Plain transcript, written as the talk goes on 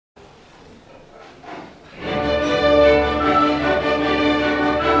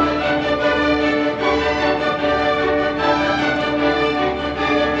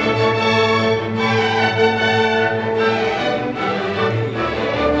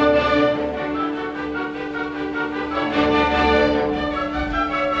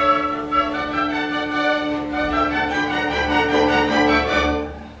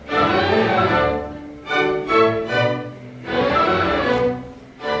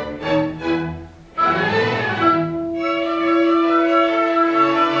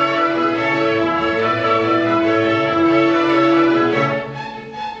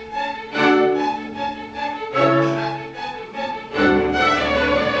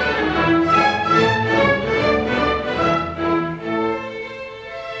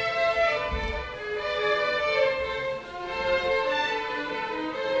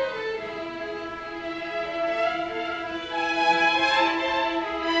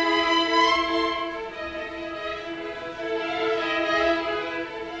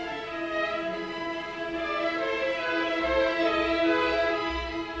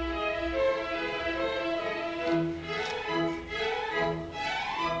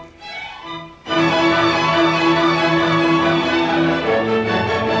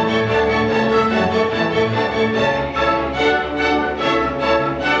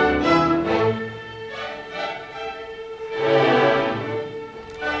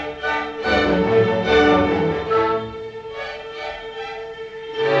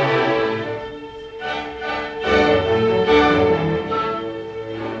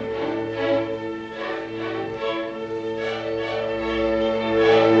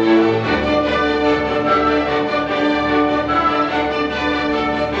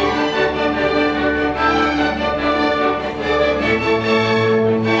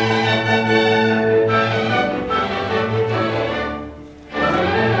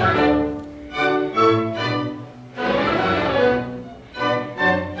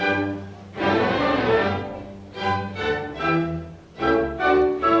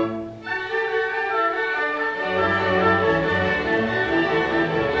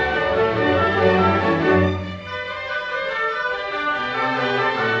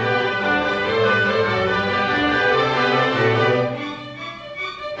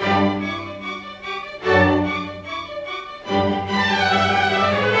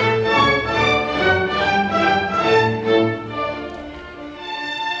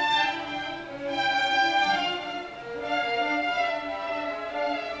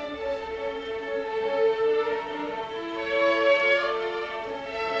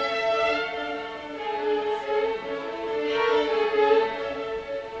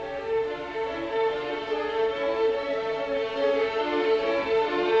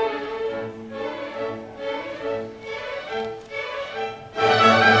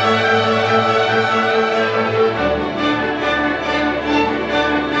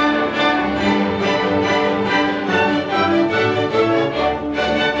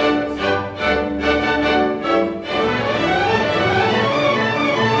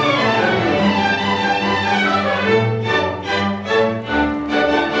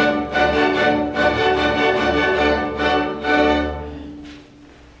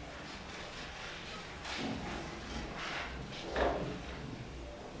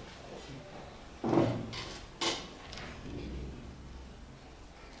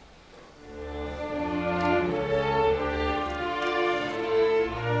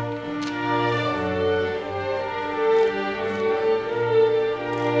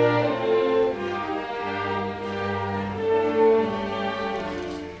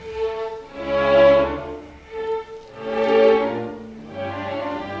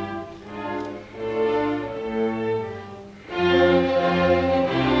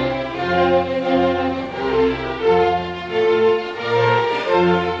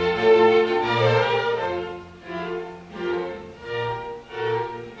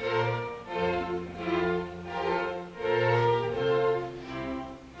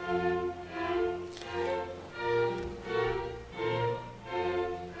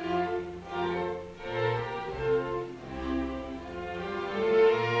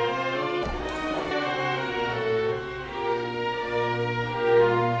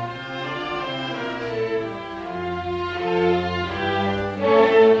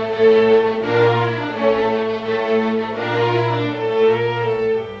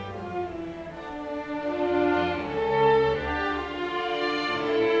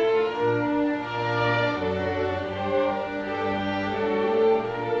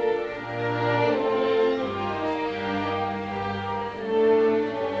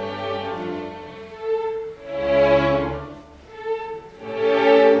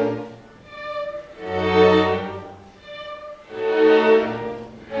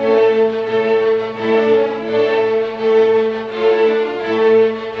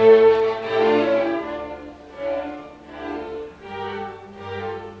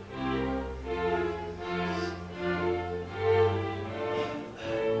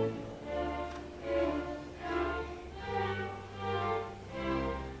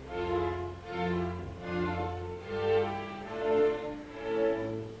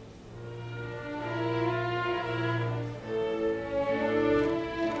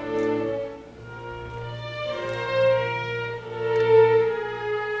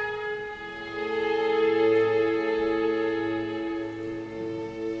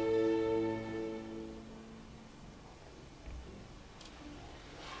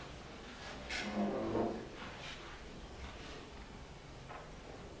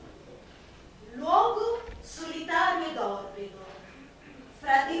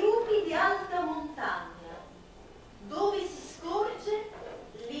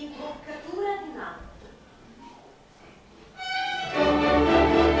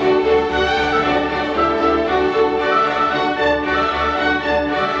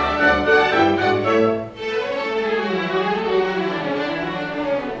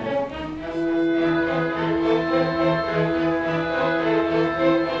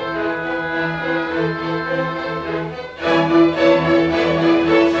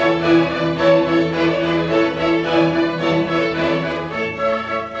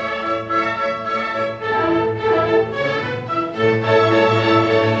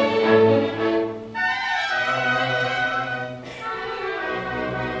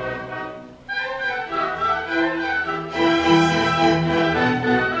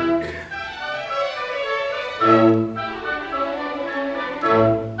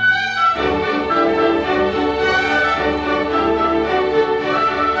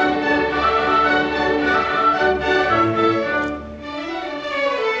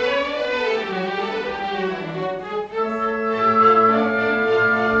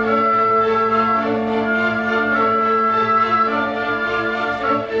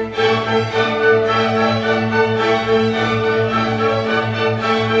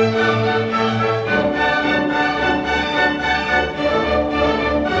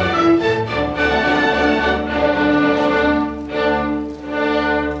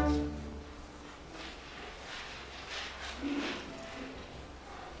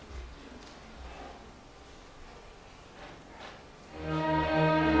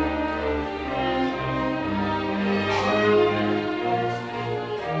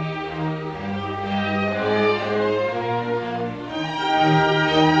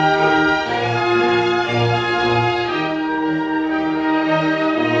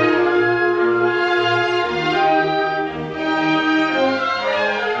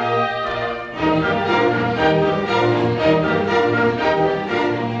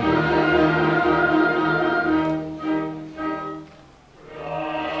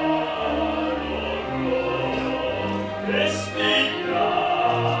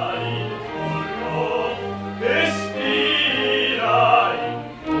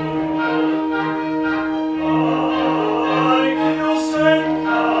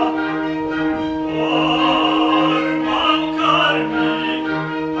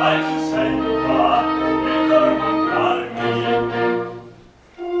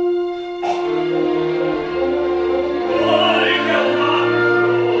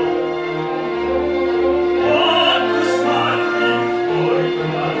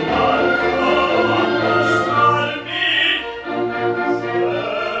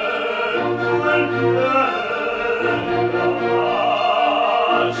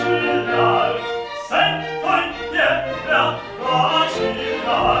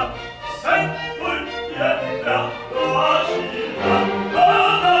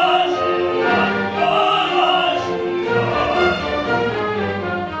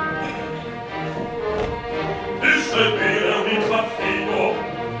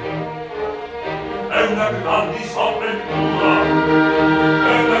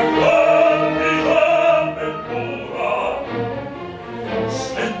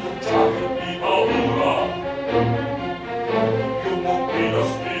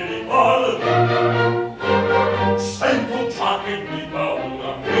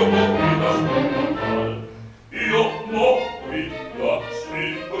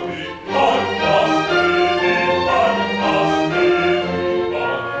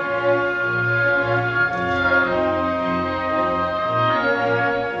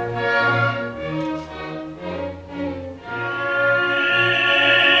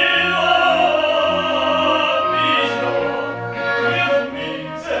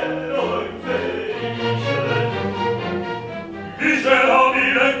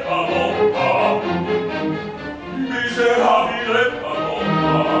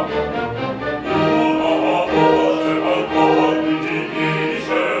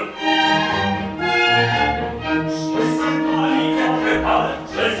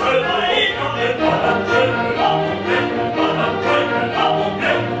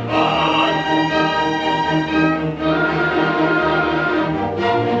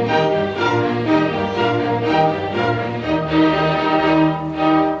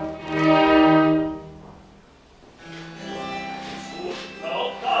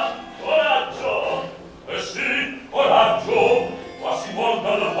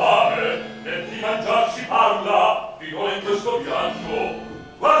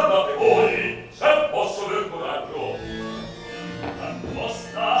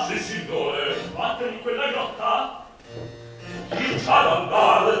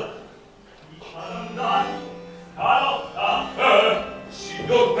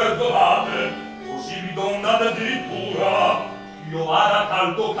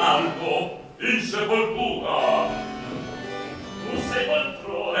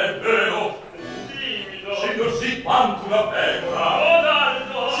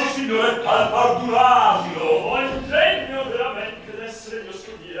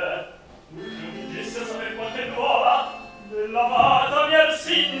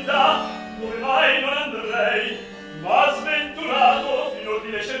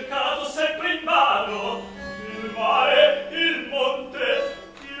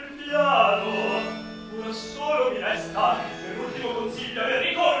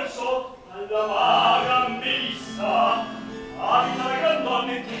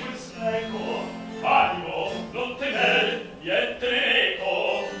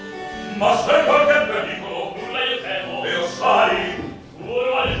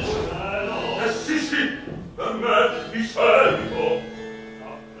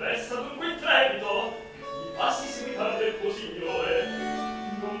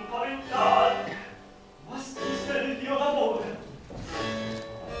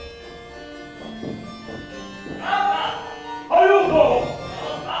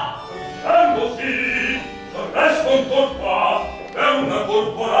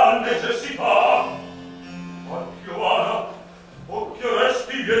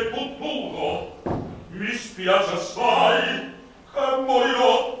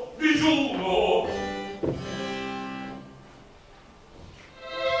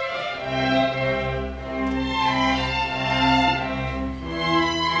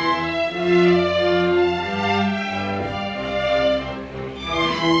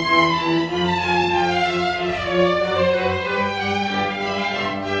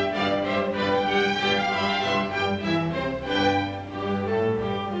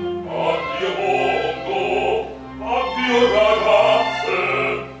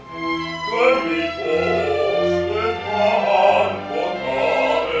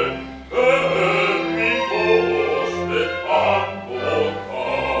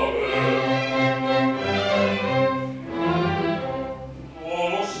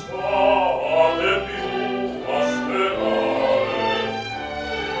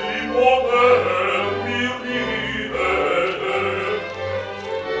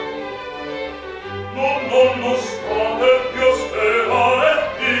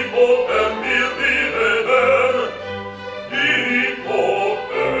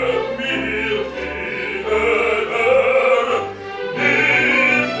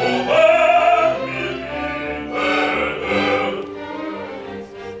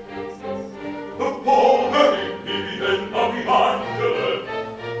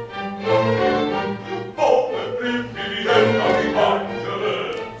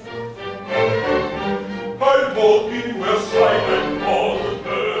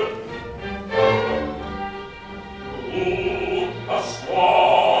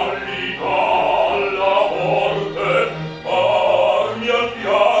Al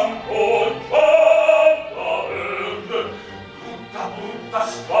fianco,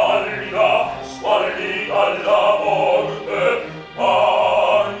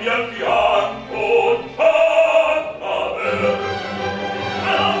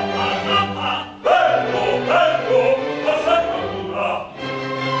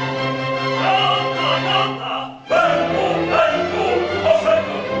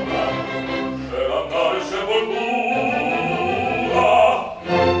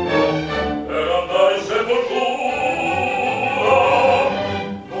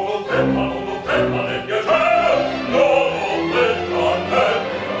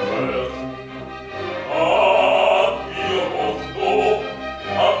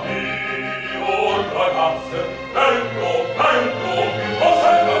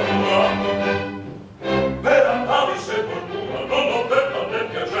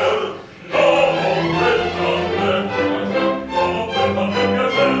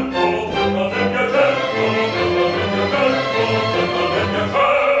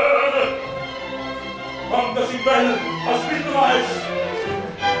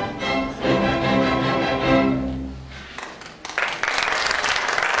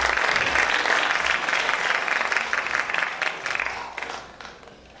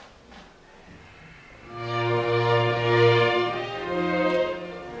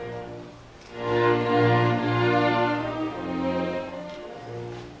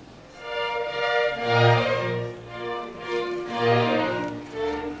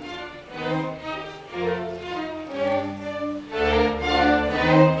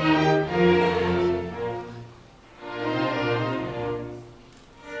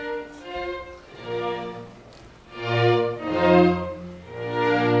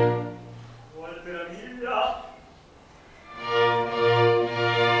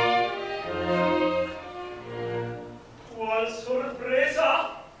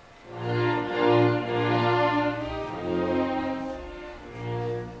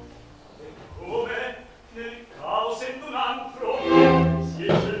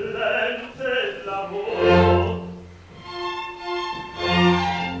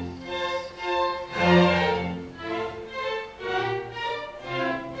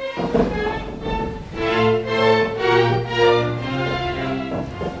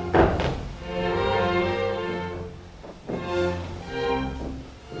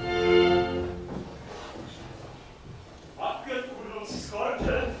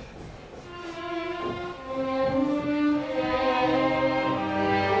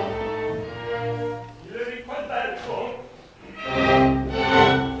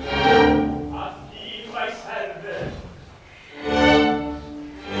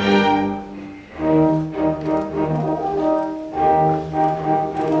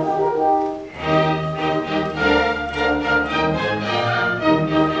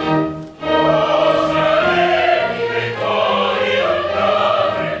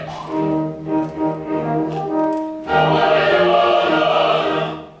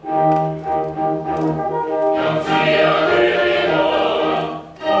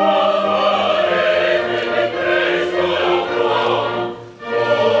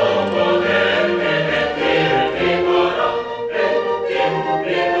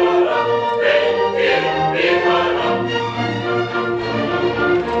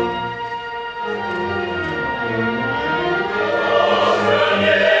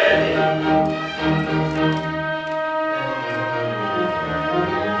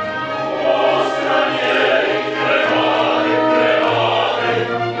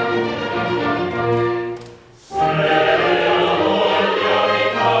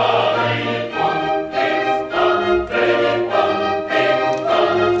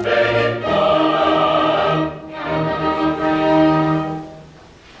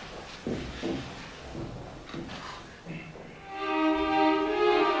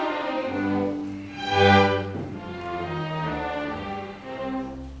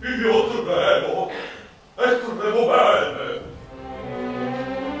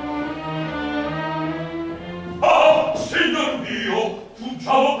 io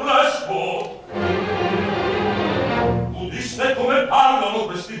fuggiamo presto. Udiste come parlano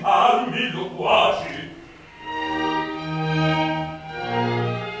questi armi loquaci?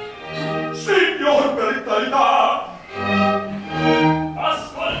 Signor, per carità!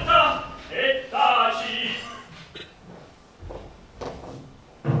 Ascolta e taci!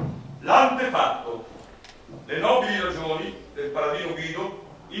 L'antefatto, le nobili ragioni del paladino Guido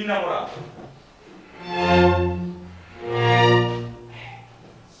innamorato.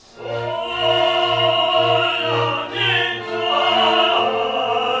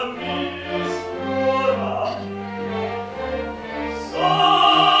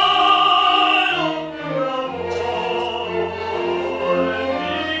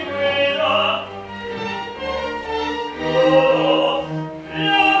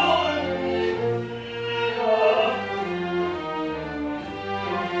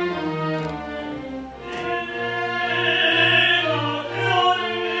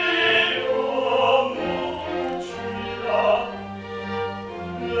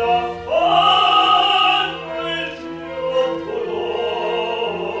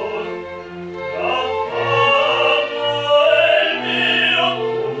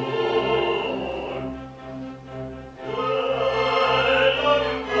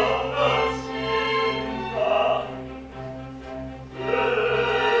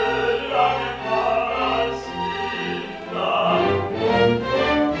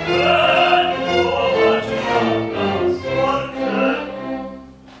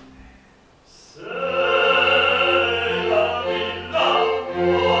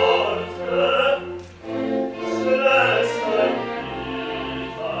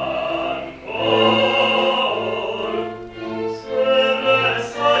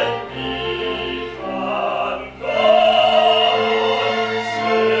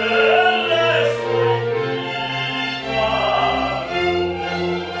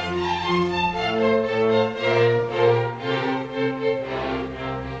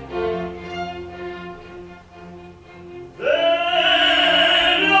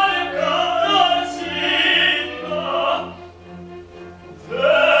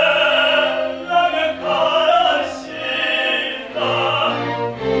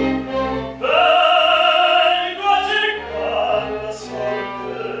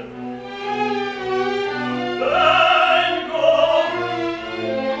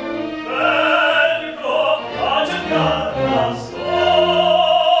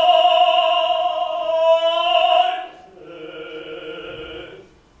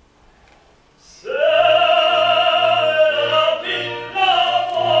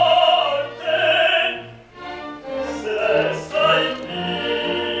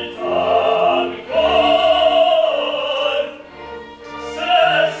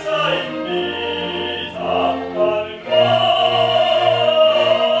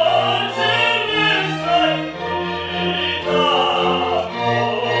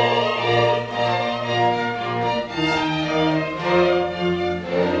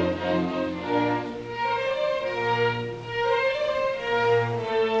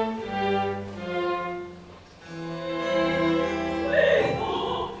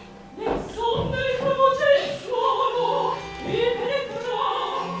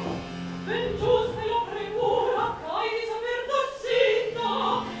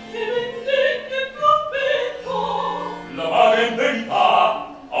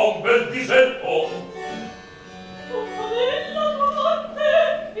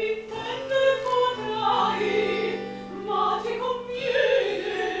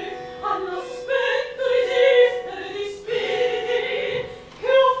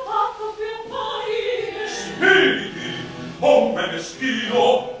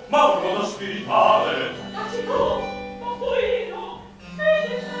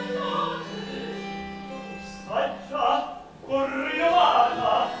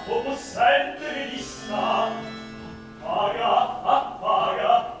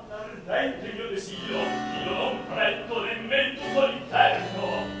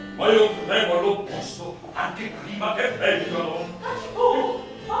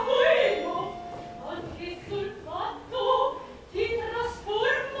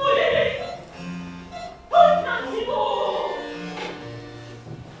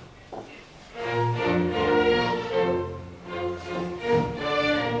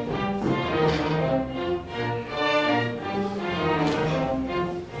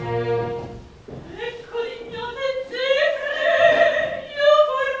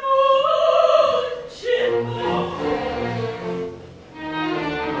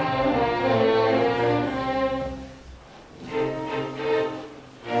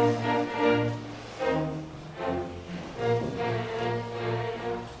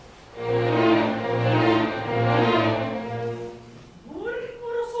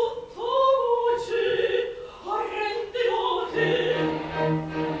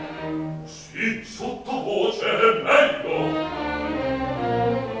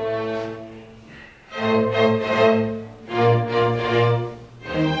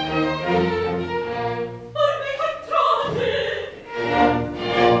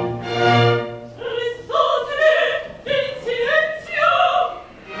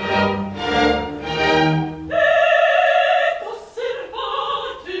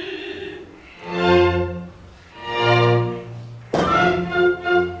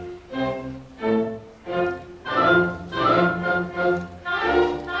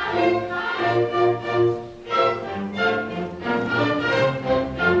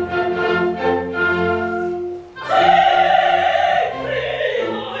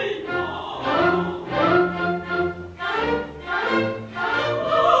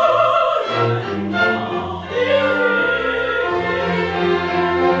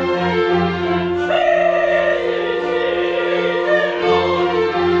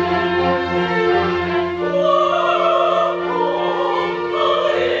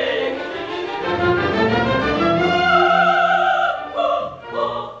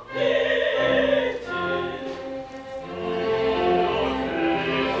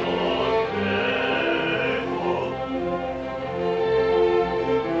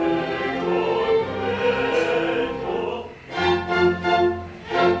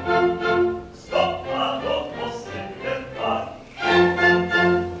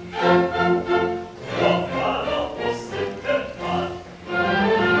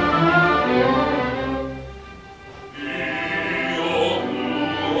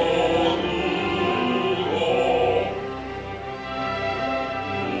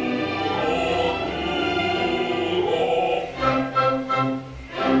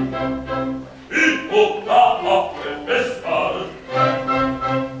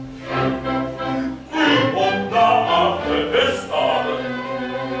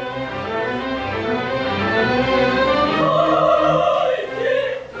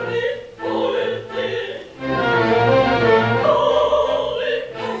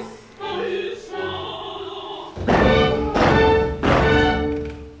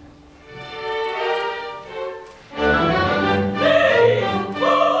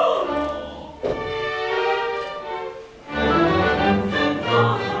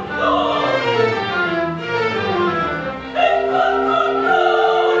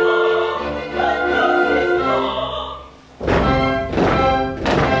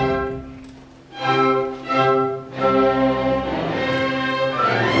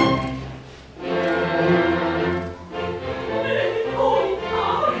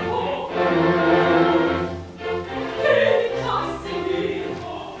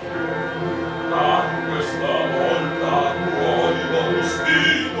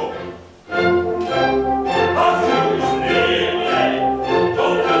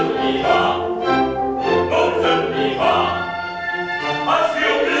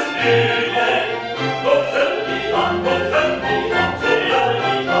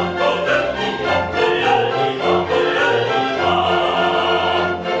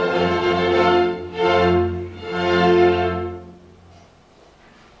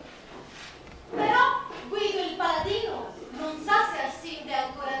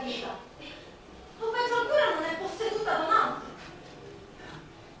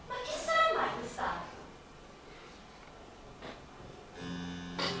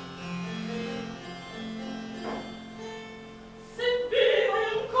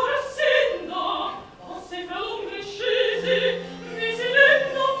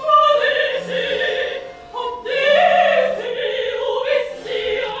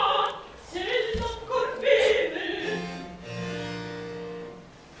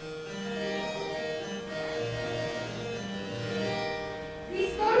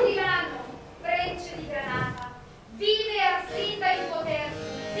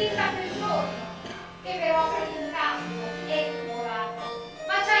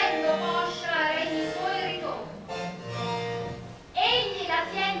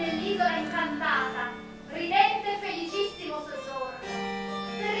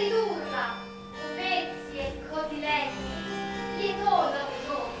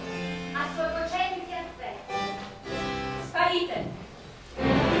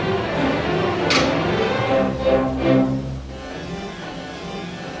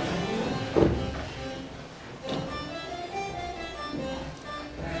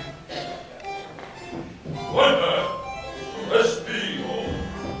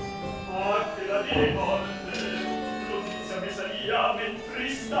 dire volte, notizia mi salia men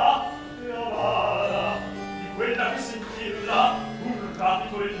trista e amara, di quella che sentirla un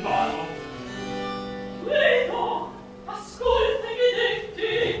capitolo in vano. Vedo, ascolta i miei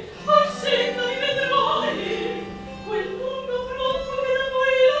detti, assenta i miei tremoli, quel lungo tronco che da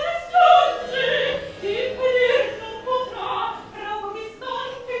noi la restringe, impedir non potrà, fra pochi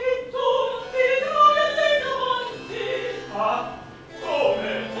istanti che tu non ti vedrai alle davanti. Ah,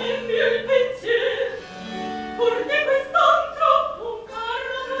 come? È mio il pensier, pur di quest'altro un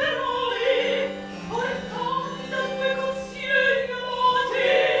carro troverai, portati da due consigli amati,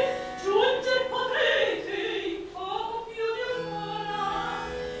 giunger potrete in poco più di un'ora,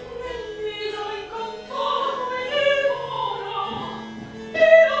 nell'isola incantato e dimora,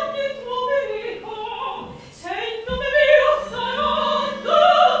 per ogni tuo pericolo, se il nome mio sarà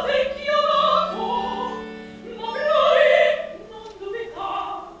da te chiamato, ma avrai, non dubitar,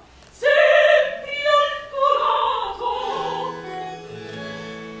 sempre al tuo lato.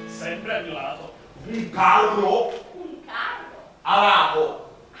 Sempre al mio lato. Un carro Un carro? alato.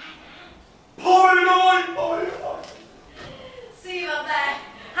 Poveri noi, poveri noi. Sì, vabbè,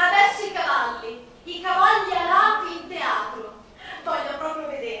 adesso i cavalli alati in teatro. Voglio proprio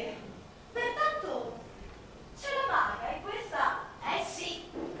vedere. Pertanto, c'è la maga e questa, sì,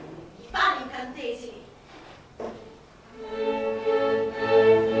 i panni incantesimi.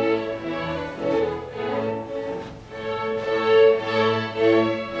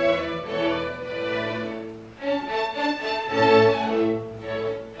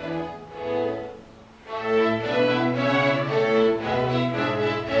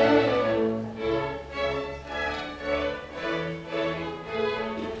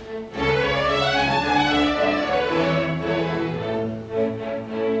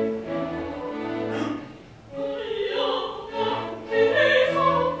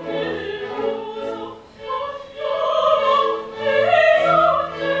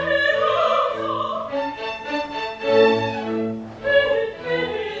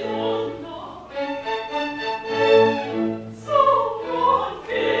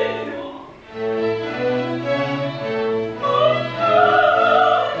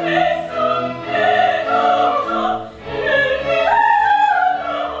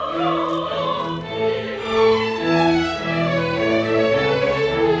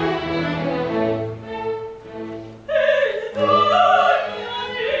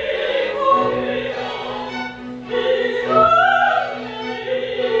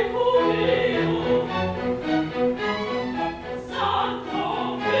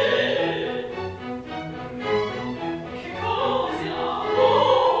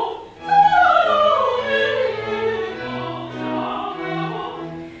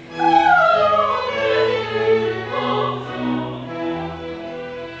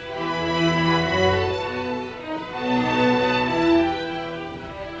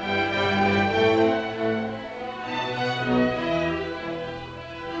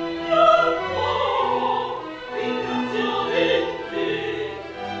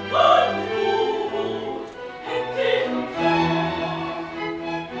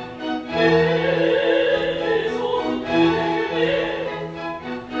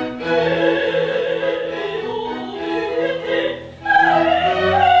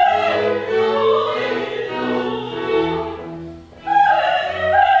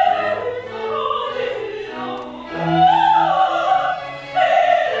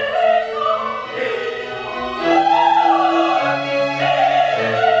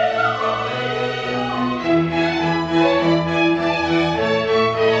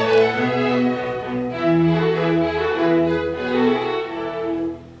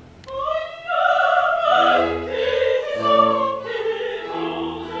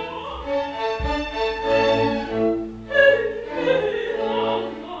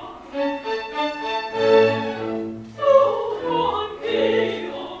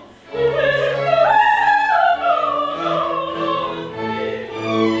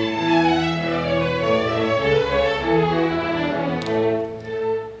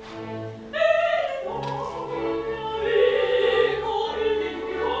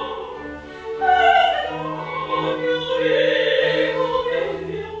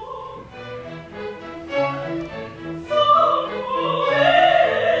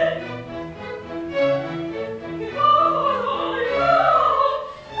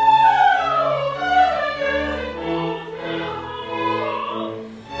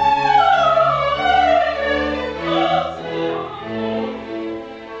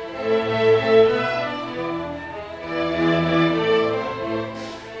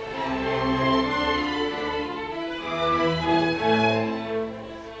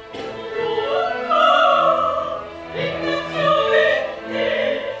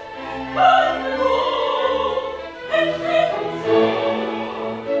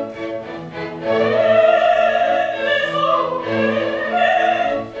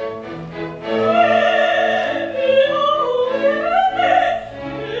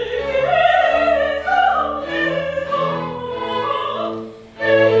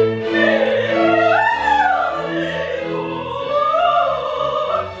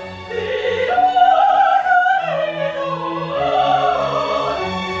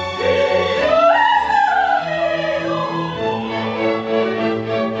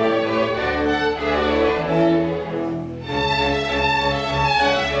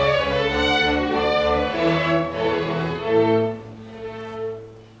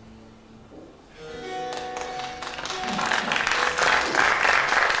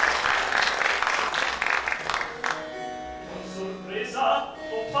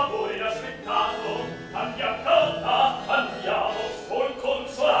 un favore inaspettato, andiamo cauta, andiamo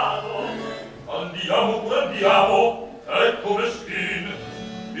sconsolato. Andiamo pure andiamo, ecco meschin,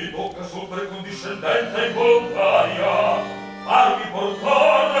 mi tocca soffrire con discendenza involontaria, farmi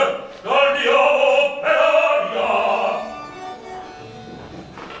portare dal diavolo per aria.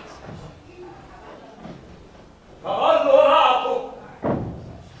 Cavallo arato!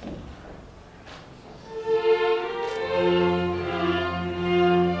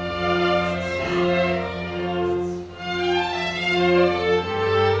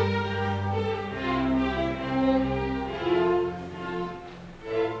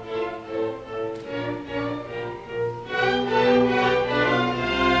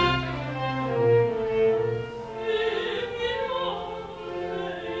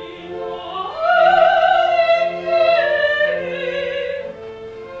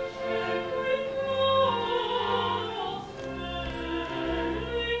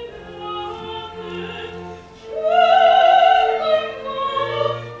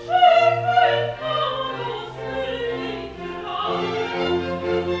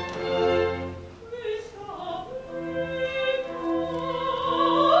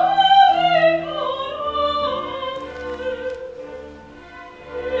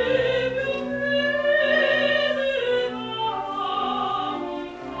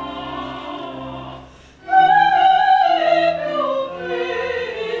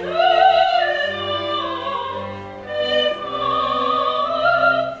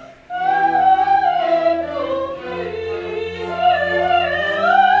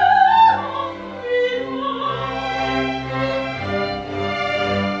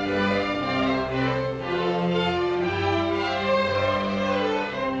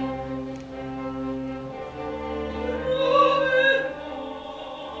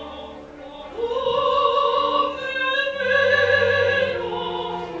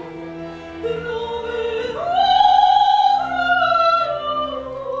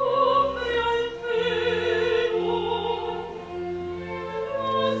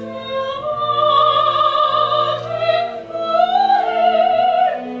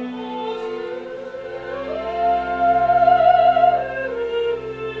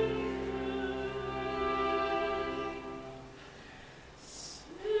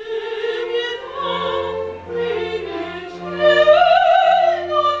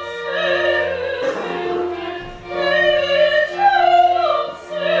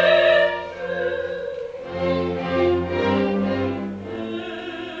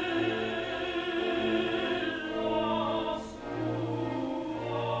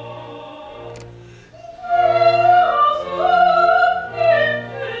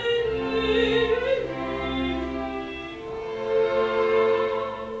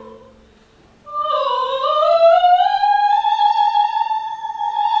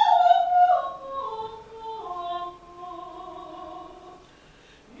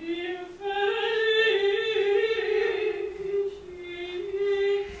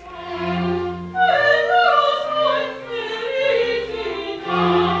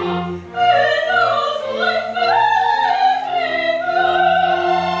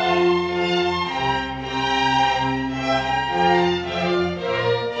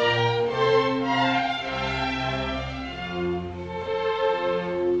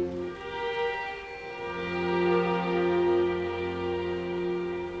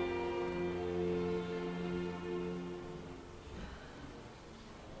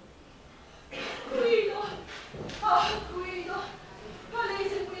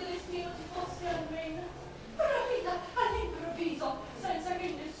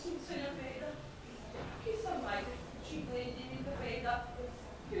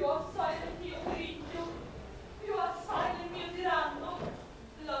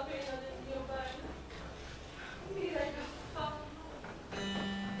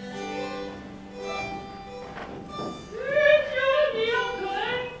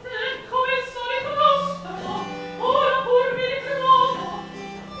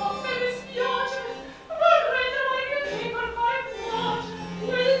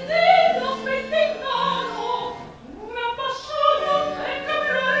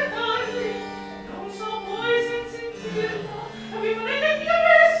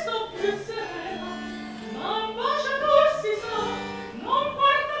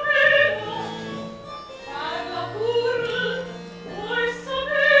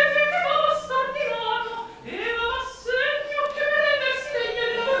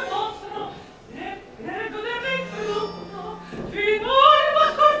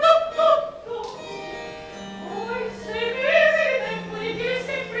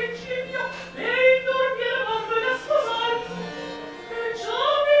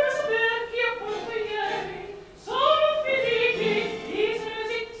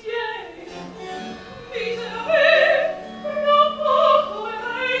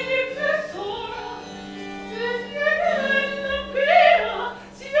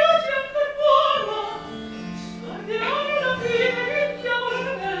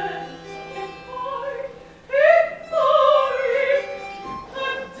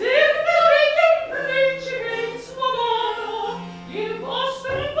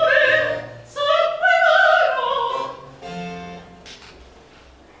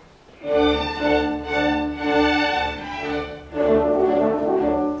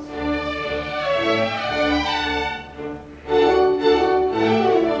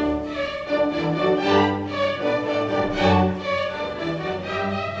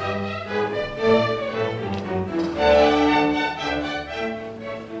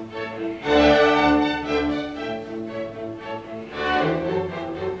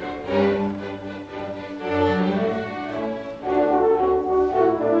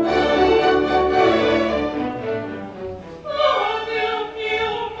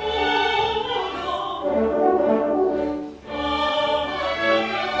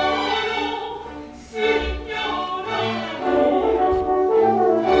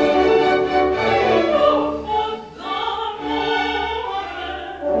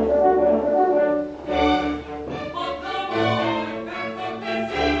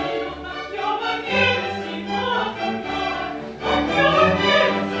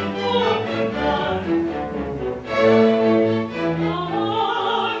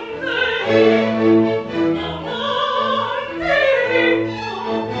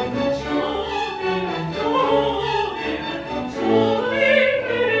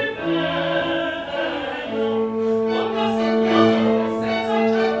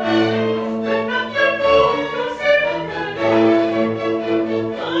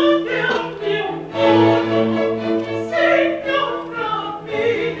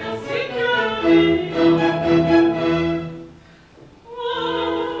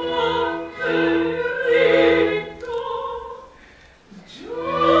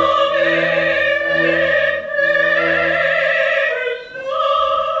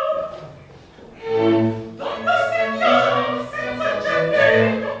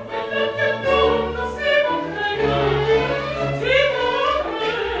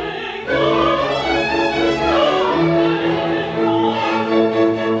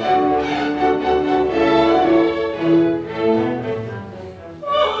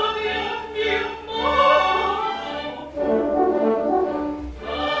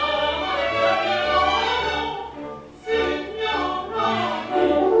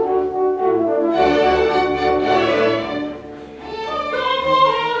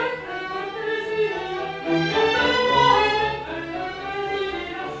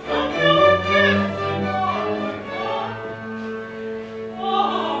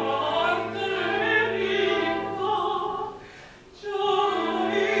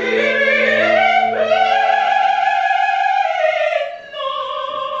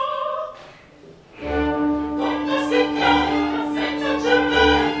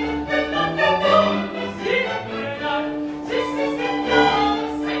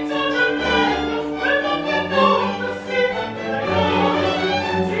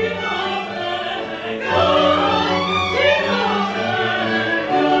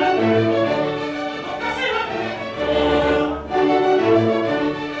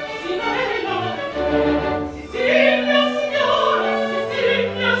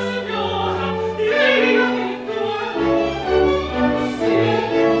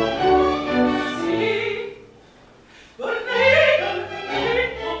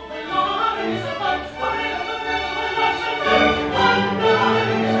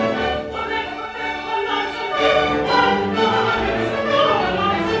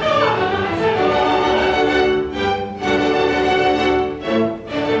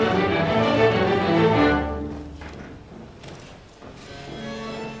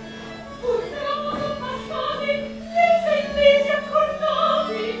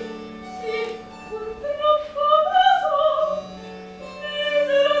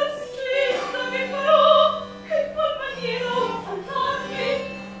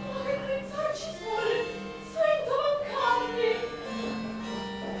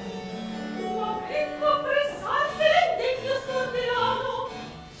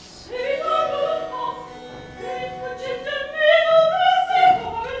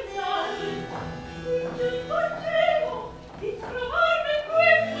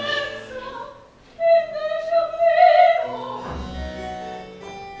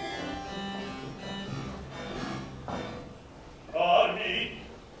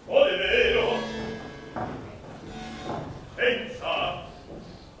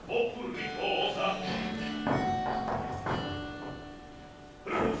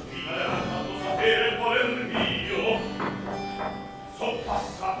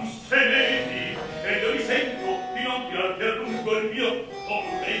 satisfeneti, e io risento di non tirar più a lungo il mio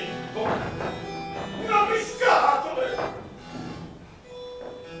tormento. Una pescatole!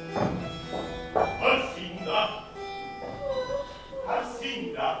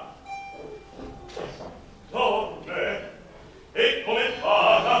 Alcinda, dorme, e come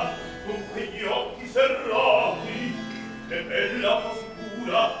paga, con quegli occhi serrati, e bella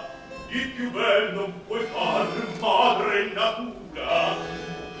figura, di più bel non puoi far madre natura.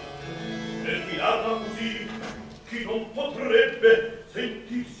 Nel mirarla così, chi non potrebbe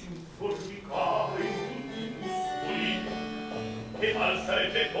sentirsi informicare in tutti i muscoli, e mal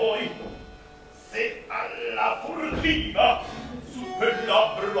sarebbe poi se alla furtiva su quel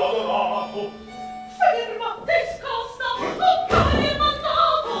labbro adorato ferma, discosta, non cari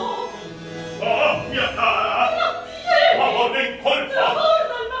mandato. ah, mia cara, Grazie, ma vorrei in colpa, l'amor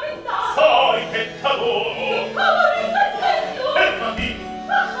non m'avventare. sai che t'adoro, Il cavaliere perfetto, fermati,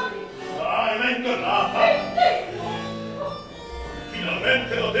 lasciami, dai, m'è ingannata, intendo,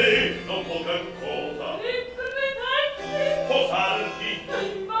 finalmente da te non può gran cosa, e pretendi, posarti,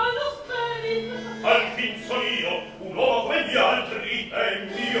 in vano speri, al fin son io, un uomo come gli altri, e il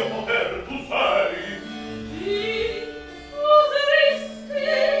mio poter tu sei. sì,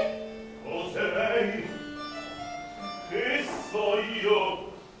 oseresti, Oserei, che so io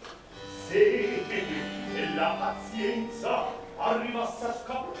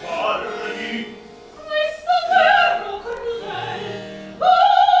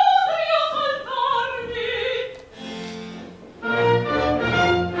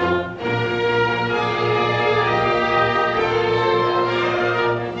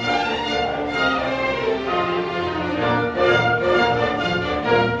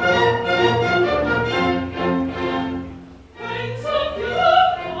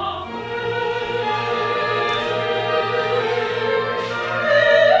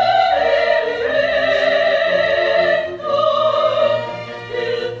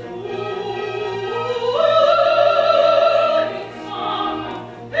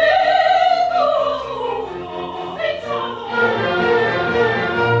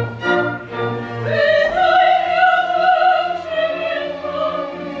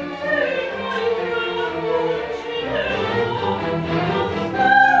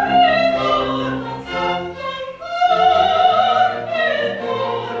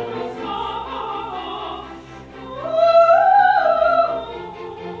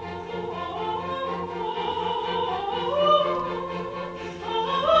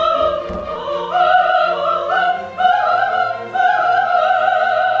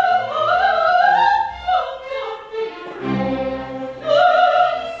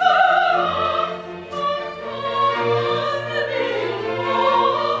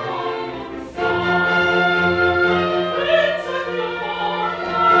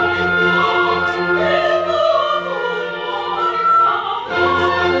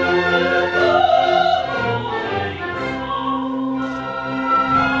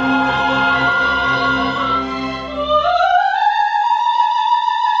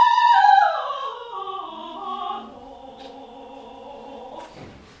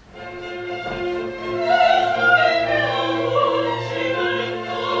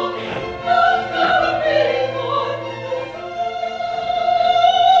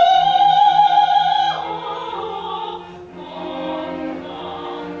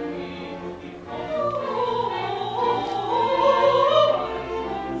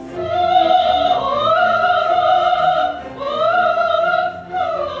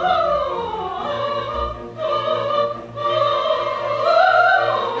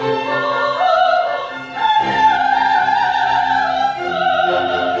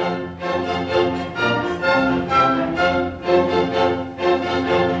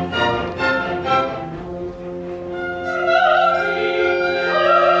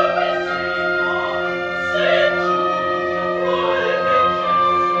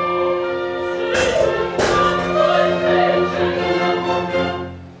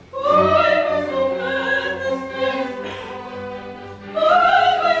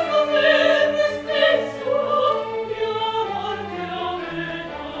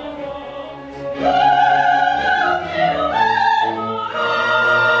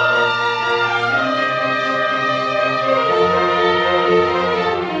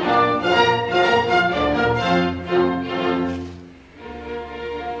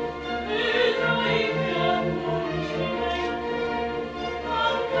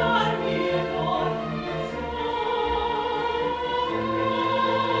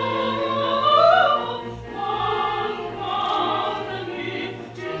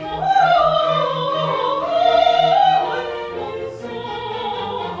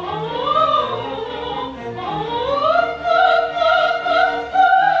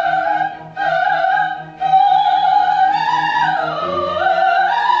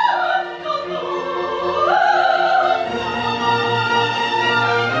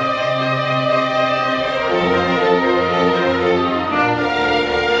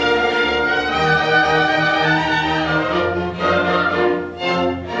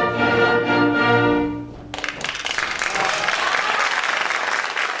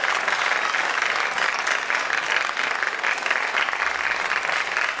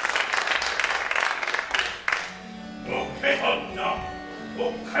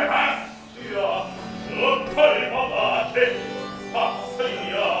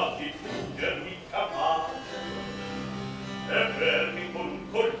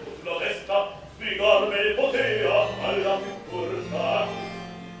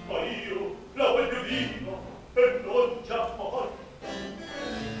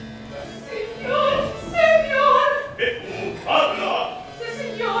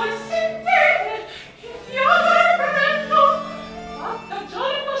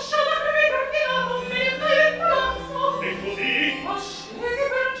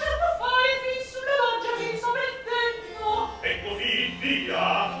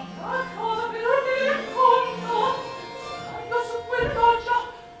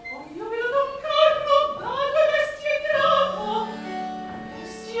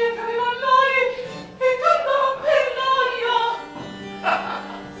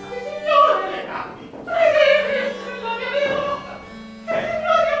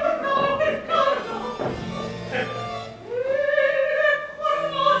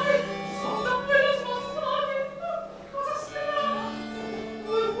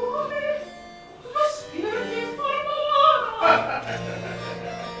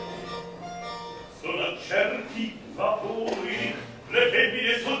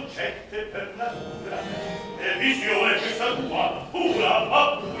soggette per natura, e visione questa tua, pura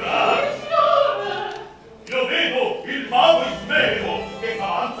ma pura. Io vedo il mago Ismeno che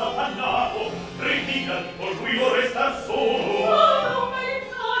s'avanza appannato, ritira di con lui vorrei star solo. Ma non mi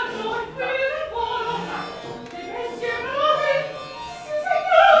ricordo il primo volo, e pensiero noi, sì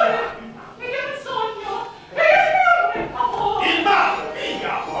signore, che io ne sogno, e io non mi favore. Il mago,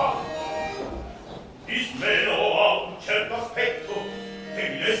 via! Ismeno ha un certo aspetto, che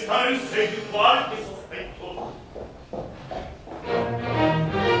mi resta nel segno qualche sospetto.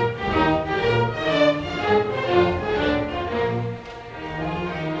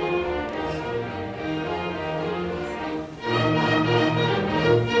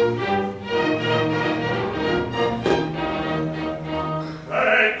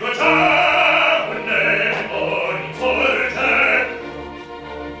 Ecco già un nemo risorge,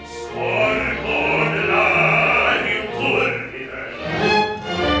 scorgo nell'aria turbide,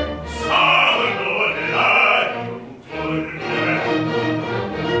 salgo nell'aria turbide.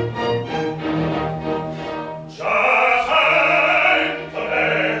 Già sento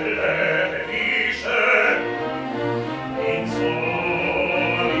nelle felice, in solito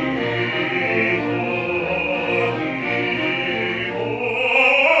timor,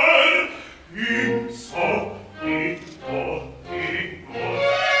 in solito timor.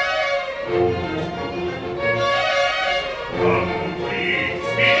 Campi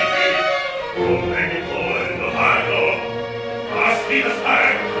spiriti, come mi torno vago, a sfida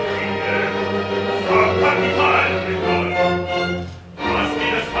spento ridere, sta capitale gol. A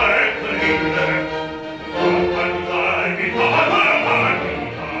sfida spento ridere, sta capitale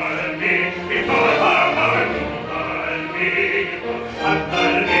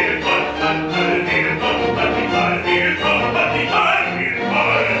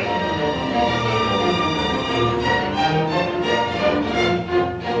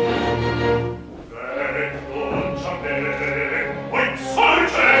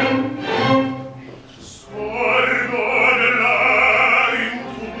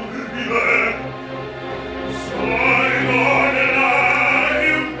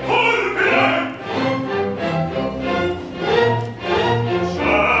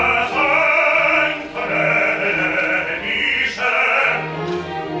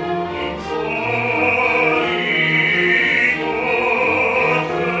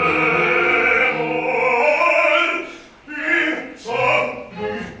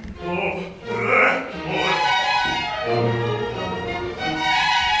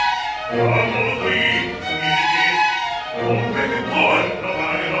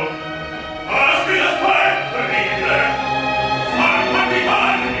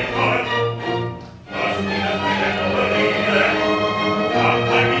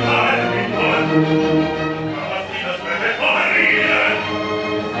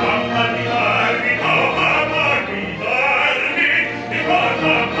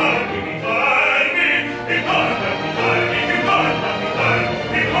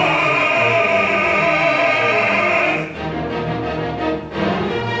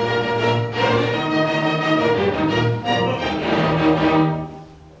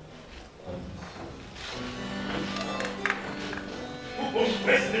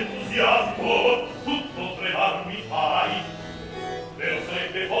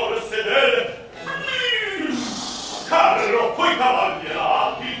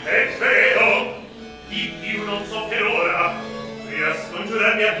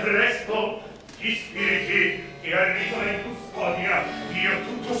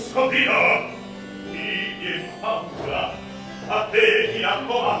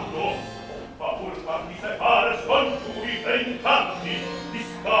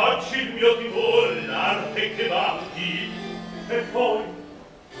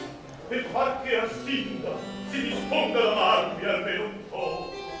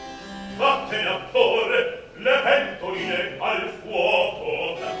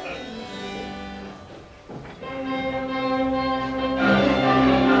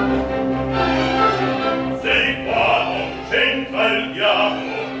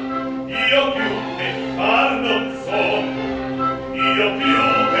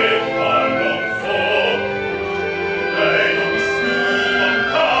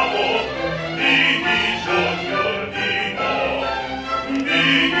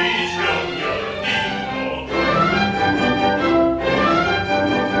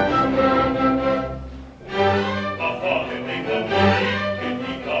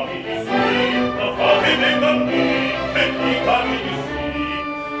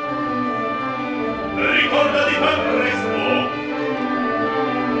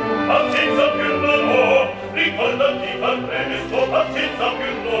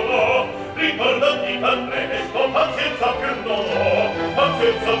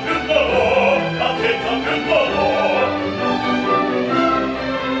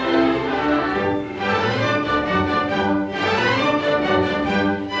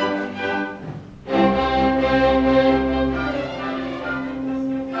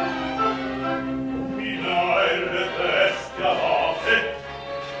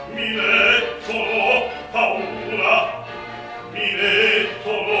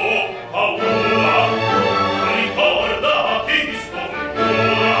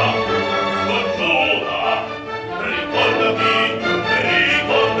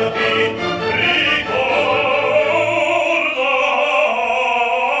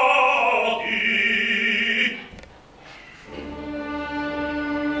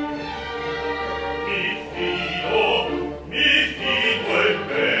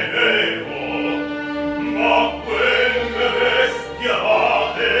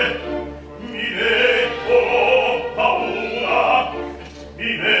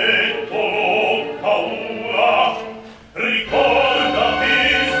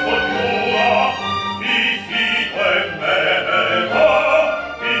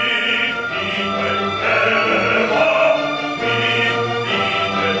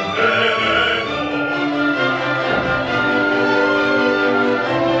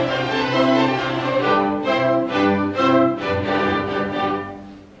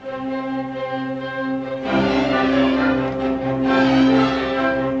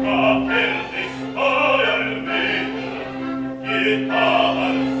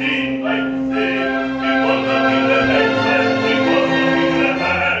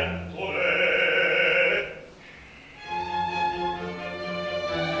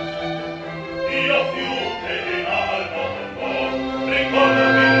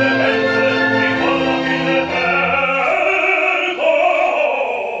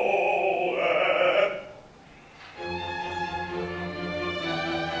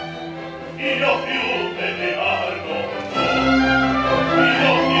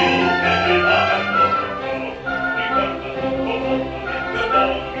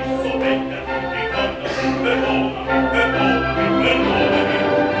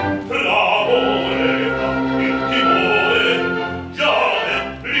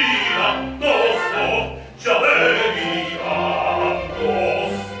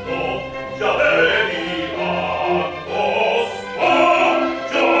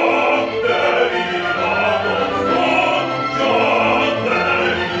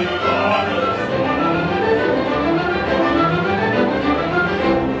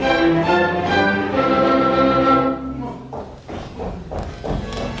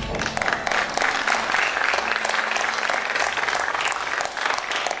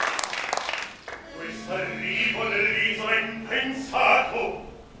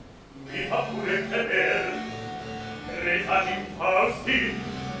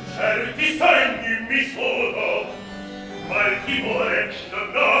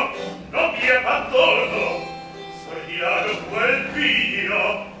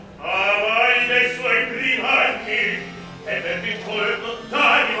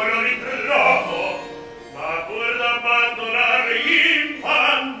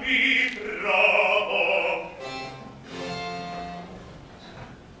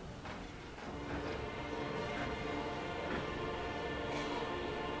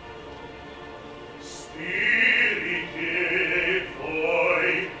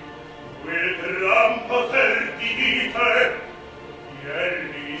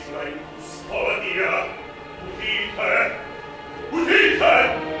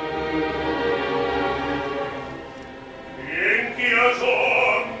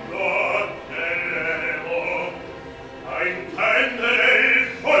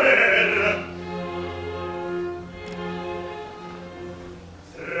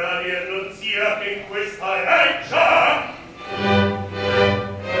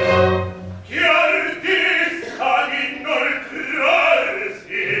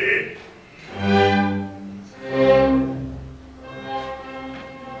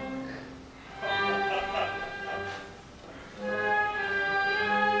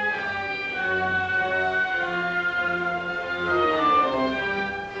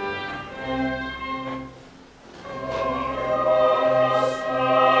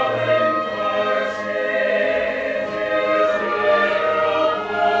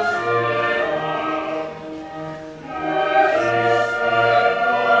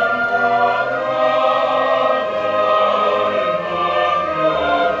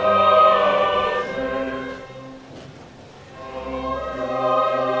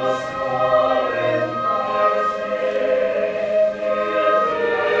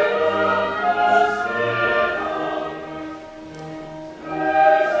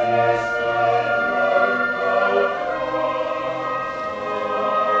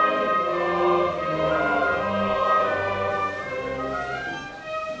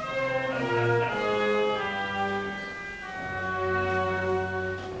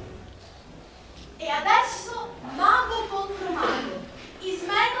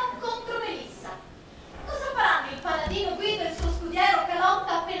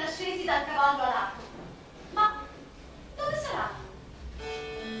dal cavallo alato. Ma dove sarà?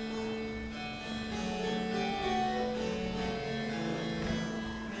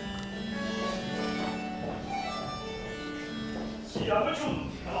 Siamo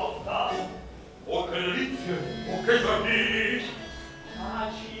giunti a lotta. Oh che delizie, oh che giardini!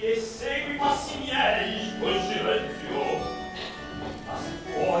 Taci e segui i passi miei. Quel silenzio! Ma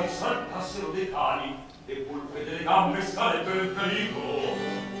se fuori saltassero dei cani, E pulpe delle gambe sarebbero in pericolo!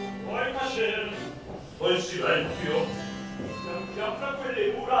 vuoi tacer? Quel silenzio! Campiamo fra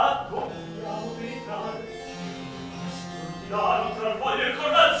quelle mura, dobbiamo penetrare. Sturbilano tra il voglio e il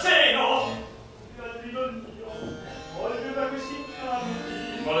corno al seno. Gallino mio, voglio da questi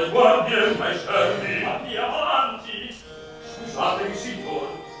incanti. Ma le guardie, ma i servi! Andiamo avanti. Scusatemi, signor,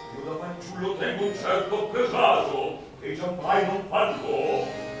 io da fanciullo tengo un certo presaggio, che giammai non fallo.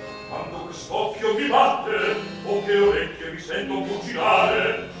 Quando quest'occhio mi batte, o che orecchie mi sento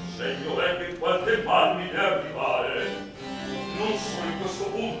mugilare, segno è che qualche mal mi deve arrivare. Non solo in questo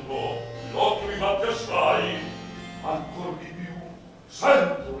punto, l'occhio mi batte assai, ancor di più,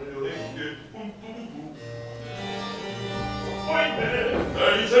 sento nelle orecchie un tu-tu-tu. Poi bene,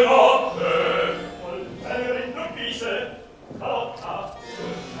 Felice notte! col venere improvvise, la lotta,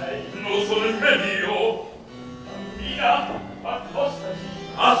 sei. Non so nemmeno io. Cammina, accostati.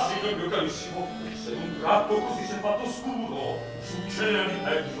 Ah sì, mio carissimo, se un tratto così si è fatto scuro, succede di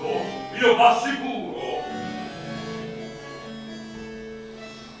peggio, io v'assicuro.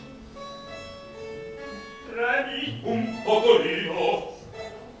 Tremi, Un pocolino,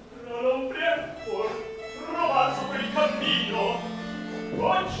 non ancor, romanzo per il cammino.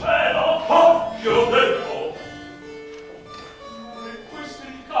 Oh cielo! ah, che l'ho detto! E questo è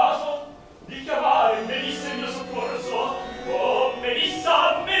il caso di chiamare Melissa in mio soccorso. Oh,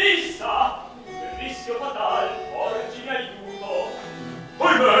 Melissa, Melissa! Il rischio fatale, porgi in aiuto.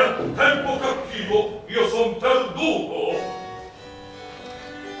 Ahimè, tempo cattivo, io son perduto.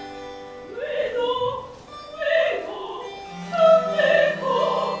 Vedo, son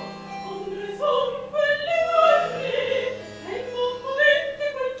meco, onde son quelle guerre, e non potente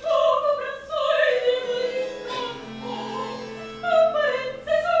quel fuoco brassoi di quell'incanto.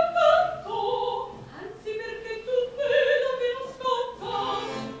 Apparenze soltanto, anzi perché tu vedo che non scotta,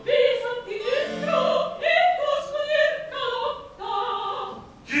 pesati dentro e costui calotta.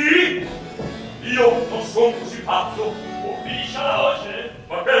 Chi? Io non son così pazzo, Ubbidisci alla voce?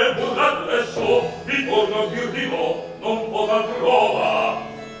 ma che burlate adesso mi torno a dir di no, non potrà prova.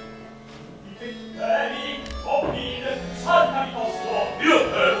 Di che temi? Obbide, saltami tosto.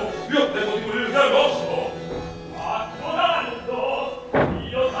 Io temo di morirmi arrosto. Accodando,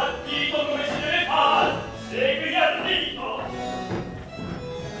 io t'addito come si deve far. Seguimi al rito.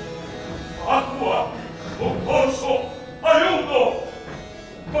 Acqua, soccorso, aiuto!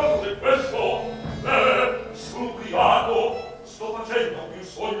 Ma cos'è questo? Sono privato, sto facendo più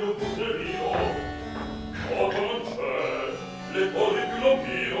sogno più deliro. Poco non c'è, le torri più non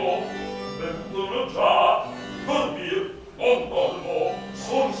miro, vedono già, dormir, non dormo,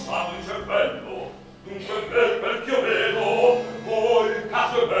 son stato in cervello. Dunque per quel che io vedo, oh, il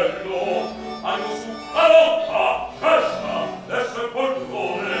caso è bello, hanno su la lotta, questa, d'esser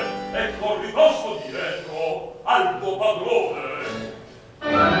poltrone, e corri tosto dietro al tuo padrone.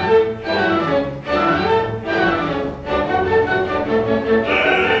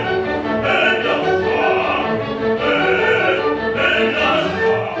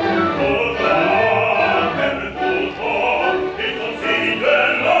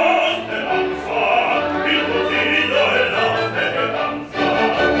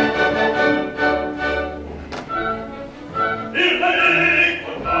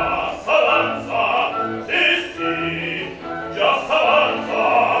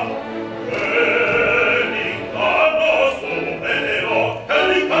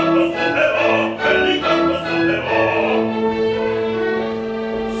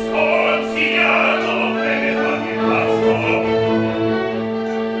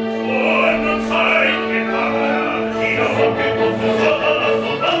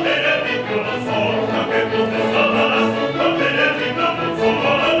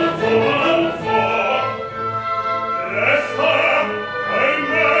 Resta,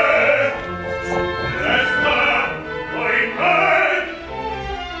 ahimè,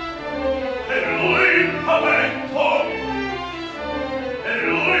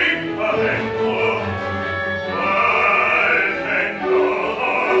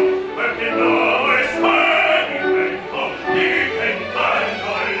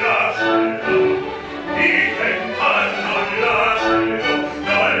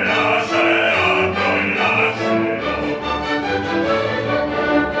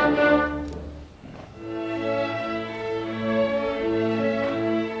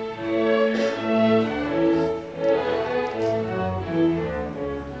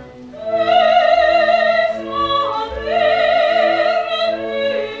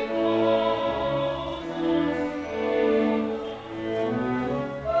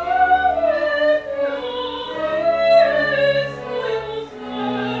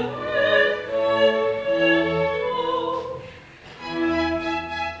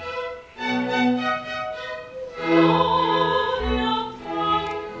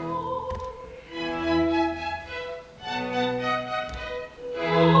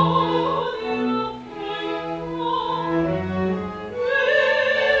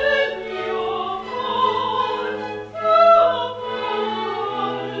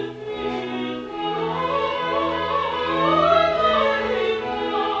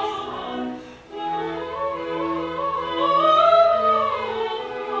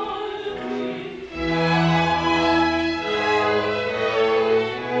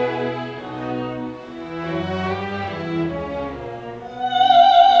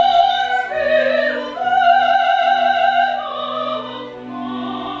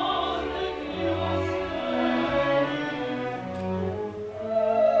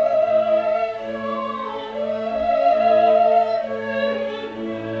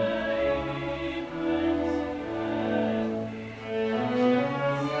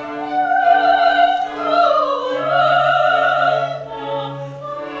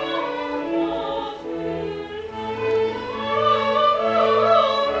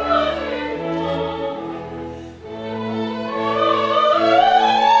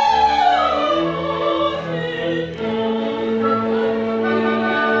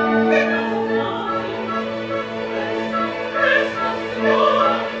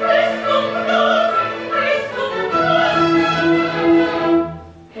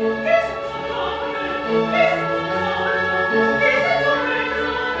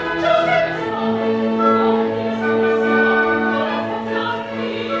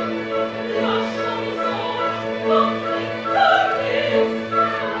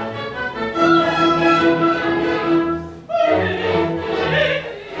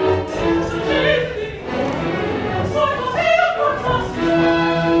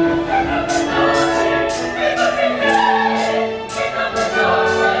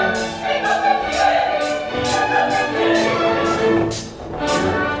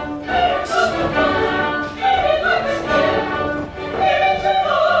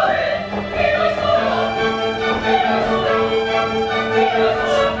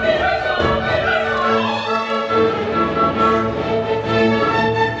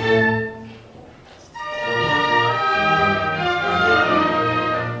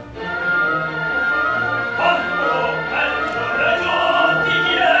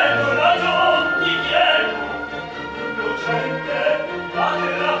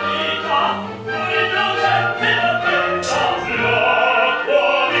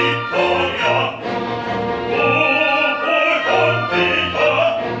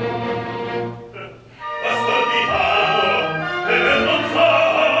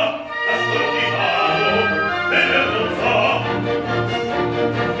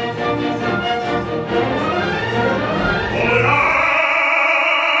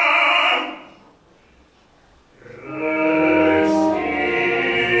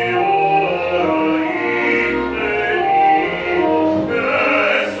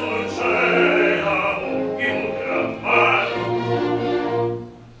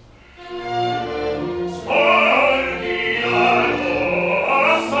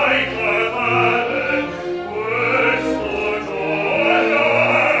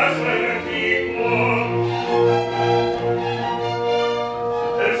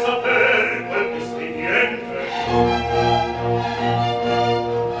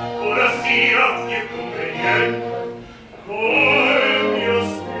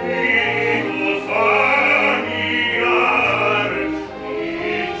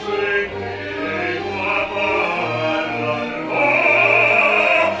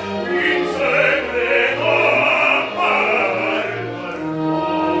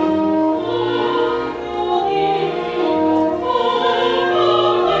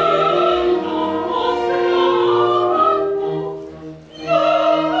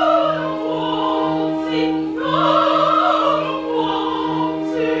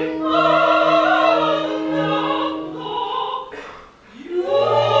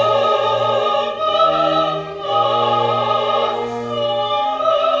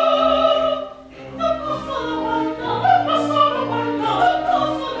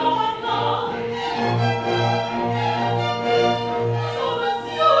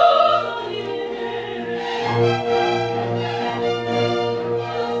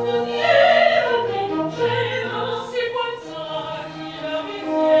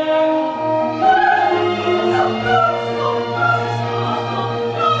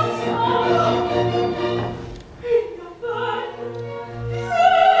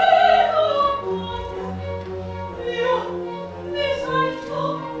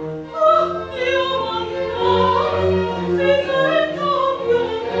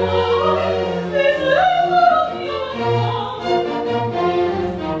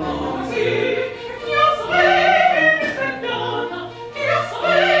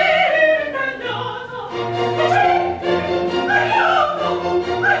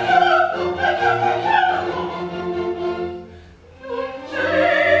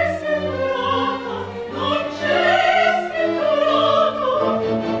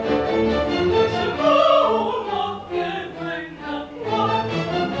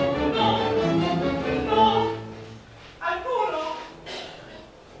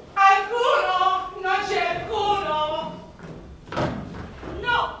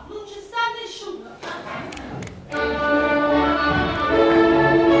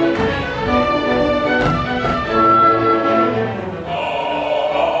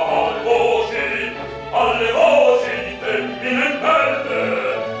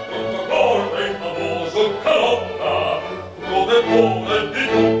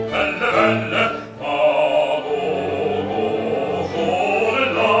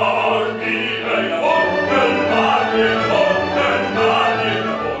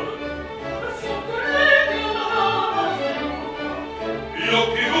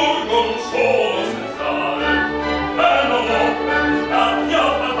 con un solo scherzare, e non ho grazia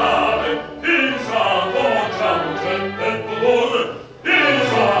fatale, il santo già non c'è del dolore, il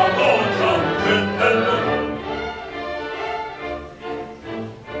santo già non c'è del dolore.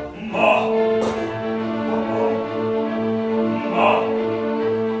 Mamma,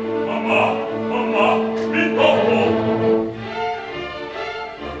 mi tocco!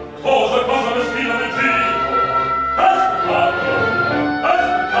 Cosa mi sfida nel giro? È spettacolo,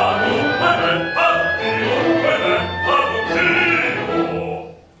 a me!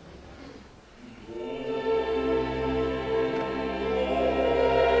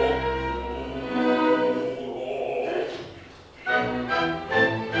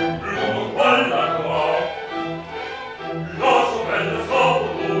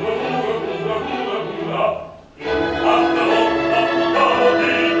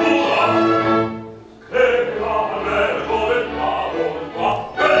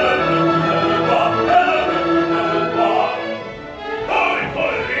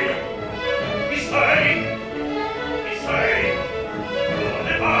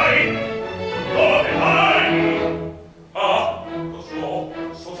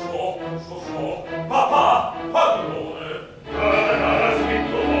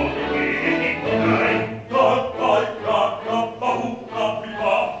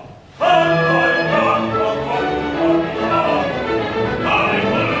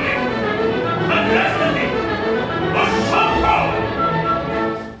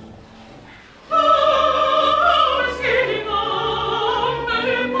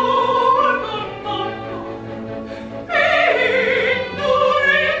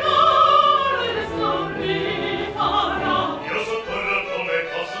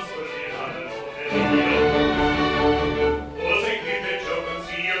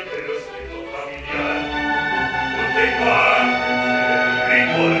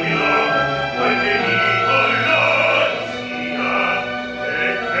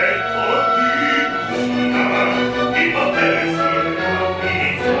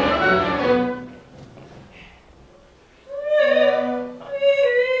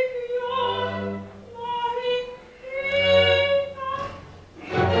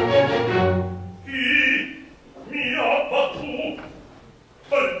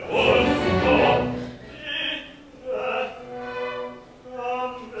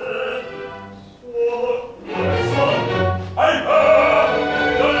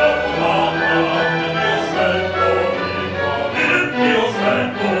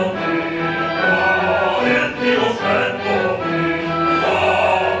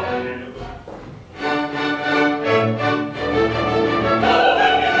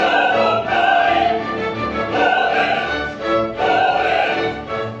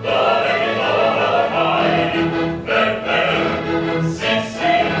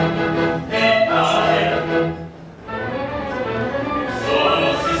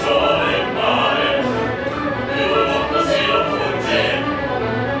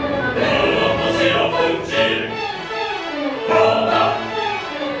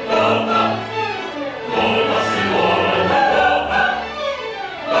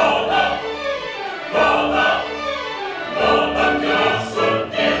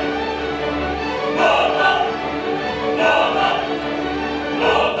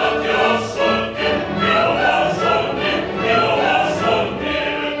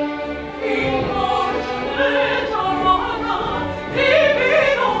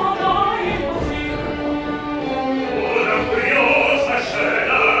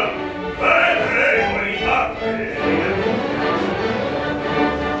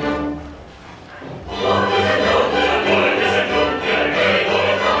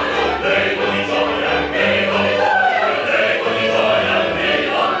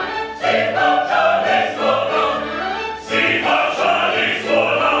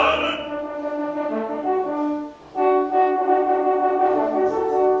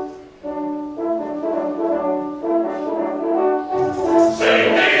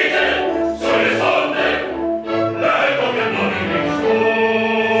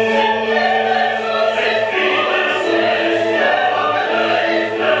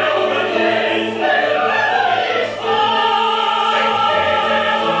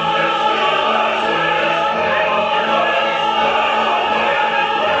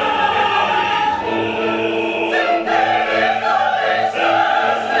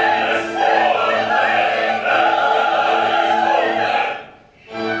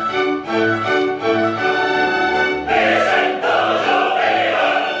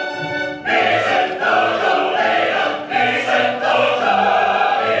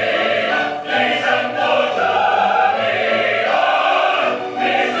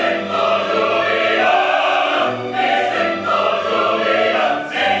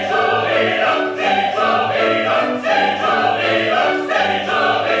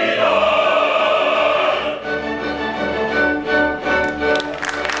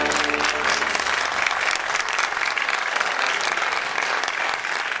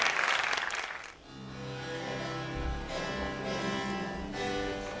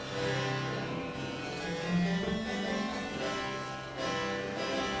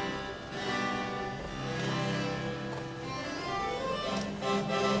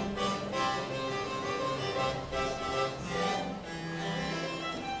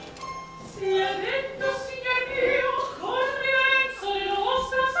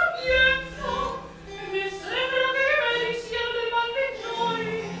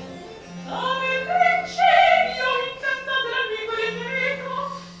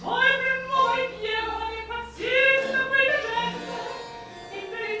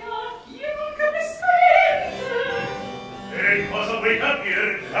 vuoi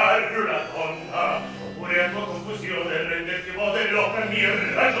capir caro la donna, oppure a tua confusione renderti modello per mia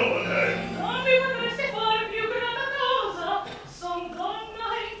ragione? Non mi potresti fare più grata cosa, son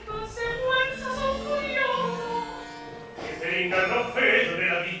donna e in conseguenza son curiosa. Che se l'inganno offeso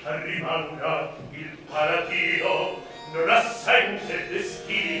nella vita rimanga, il palatino non assente il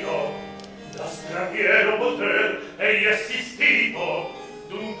destino, da straniero poter egli assistito.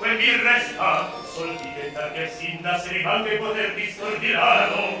 Dunque mi resta sol di tentar che sinda se rimanga e poter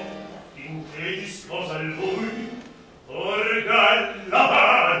disordinato, finché di sposa lui porga la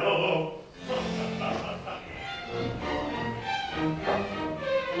mano.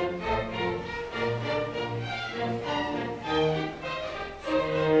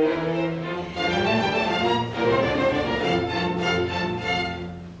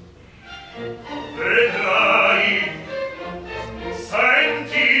 Vedrai,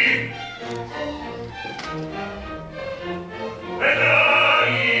 senti,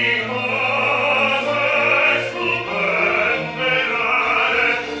 vedrai cose stupende rare,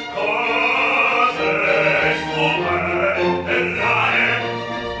 cose stupende rare.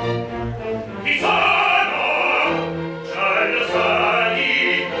 Ti sono, già lo sai,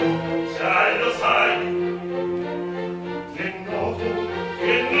 già lo sai. Ti è noto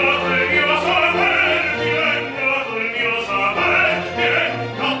il mio saper, ti è noto il mio saper, ti è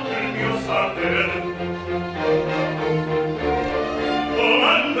noto il mio saper.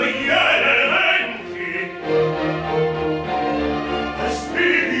 Comando gli elementi, e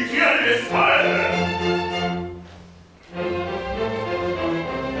spiriti alle spalle.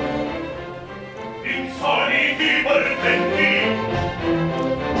 Insoliti portenti,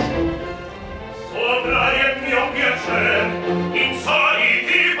 sopra il mio piacer,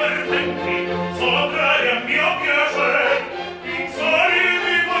 insoliti portenti, sopra il mio piacer,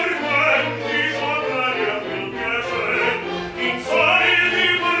 insoliti portenti, sopra il mio piacer, insoliti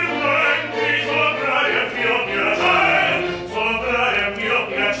portenti, sopra il mio piacer, sopra il mio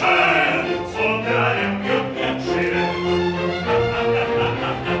piacer, sopra il mio piacer.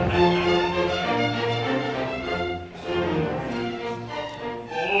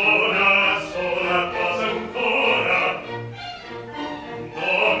 Una sola cosa ancora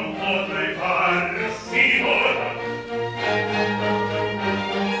non potrei far sinora,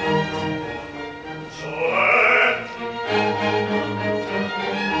 cioè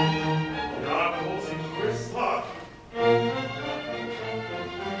la cosa in questa,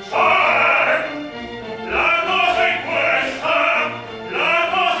 cioè la cosa in questa, la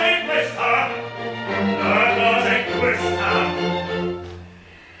cosa in questa, la cosa in questa.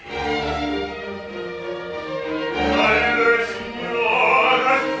 Alle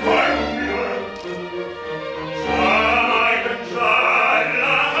signore femmine, già mai cangiar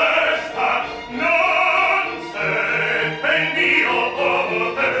la testa, non seppe il mio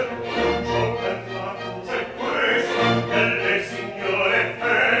potere. Ciò per la cosa è questa, alle signore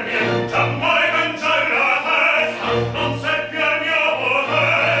femmine, già mai cangiar la testa, non seppe il mio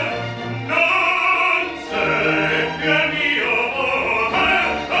potere, non seppe il mio potere,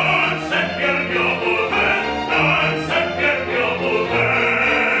 non seppe il mio potere, non seppe il mio potere.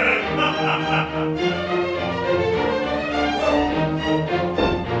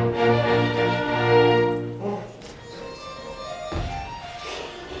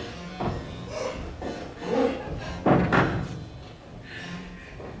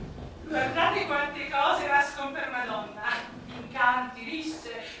 Guardate quante cose nascon per Madonna, incanti,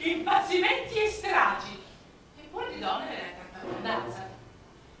 risse, impazzimenti e stragi. Eppure di donne ve ne è tanta abbondanza.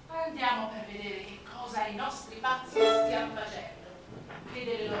 Andiamo per vedere che cosa i nostri pazzi stiano facendo, che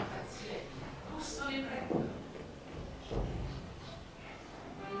delle loro fazioni gusto ne prendono.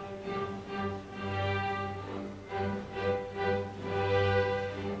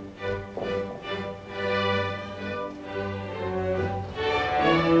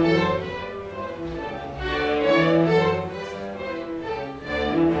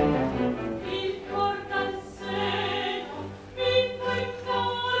 Il porta al seno, mi fa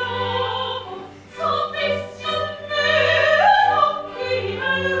imparato, sopessi al meno, chi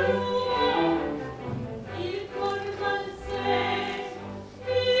me lo